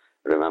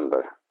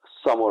remember,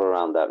 somewhere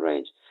around that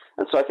range.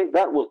 And so I think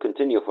that will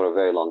continue for a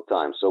very long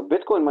time. So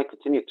Bitcoin might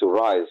continue to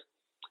rise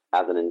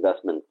as an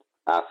investment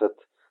asset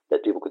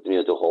that people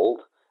continue to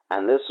hold,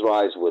 and this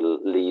rise will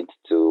lead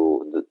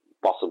to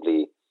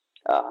possibly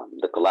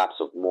the collapse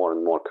of more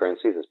and more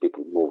currencies as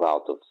people move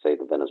out of, say,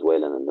 the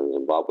Venezuelan and the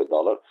Zimbabwe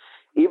dollar.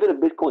 Even if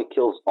Bitcoin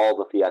kills all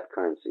the fiat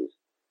currencies,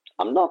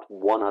 I'm not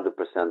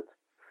 100%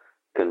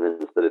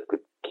 convinced that it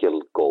could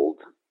kill gold,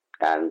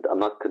 and I'm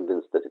not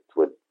convinced that it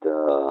would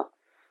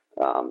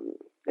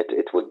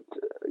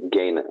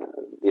gain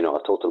a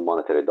total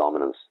monetary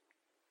dominance,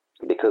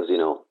 because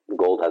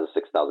gold has a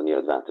 6,000 year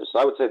advantage. So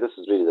I would say this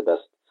is really the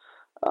best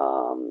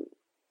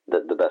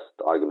the best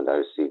argument I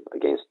receive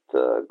against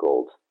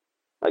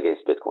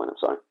against Bitcoin. I'm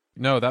sorry.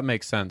 No, that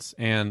makes sense.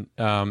 And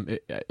a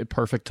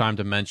perfect time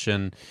to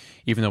mention,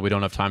 even though we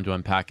don't have time to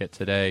unpack it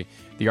today,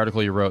 the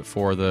article you wrote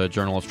for the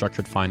Journal of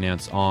Structured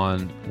Finance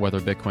on whether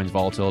Bitcoin's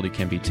volatility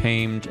can be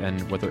tamed,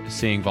 and whether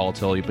seeing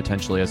volatility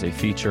potentially as a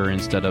feature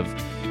instead of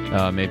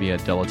maybe a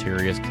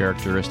deleterious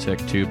characteristic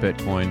to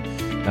Bitcoin.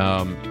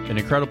 An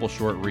incredible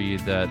short read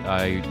that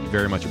I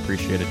very much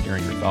appreciated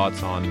hearing your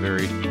thoughts on.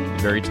 Very,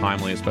 very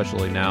timely,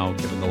 especially now,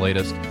 given the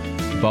latest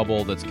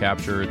bubble that's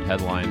captured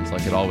headlines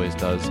like it always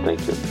does.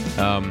 Thank you.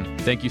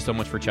 Thank you so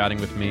much for chatting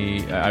with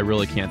me. I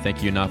really can't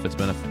thank you enough. It's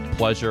been a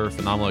pleasure,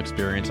 phenomenal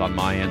experience on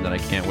my end, and I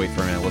can't wait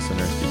for my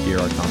listeners to hear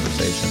our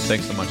conversation.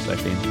 Thanks so much,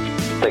 Saifedean.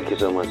 Thank you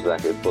so much,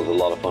 Zach. It was a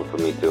lot of fun for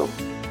me too.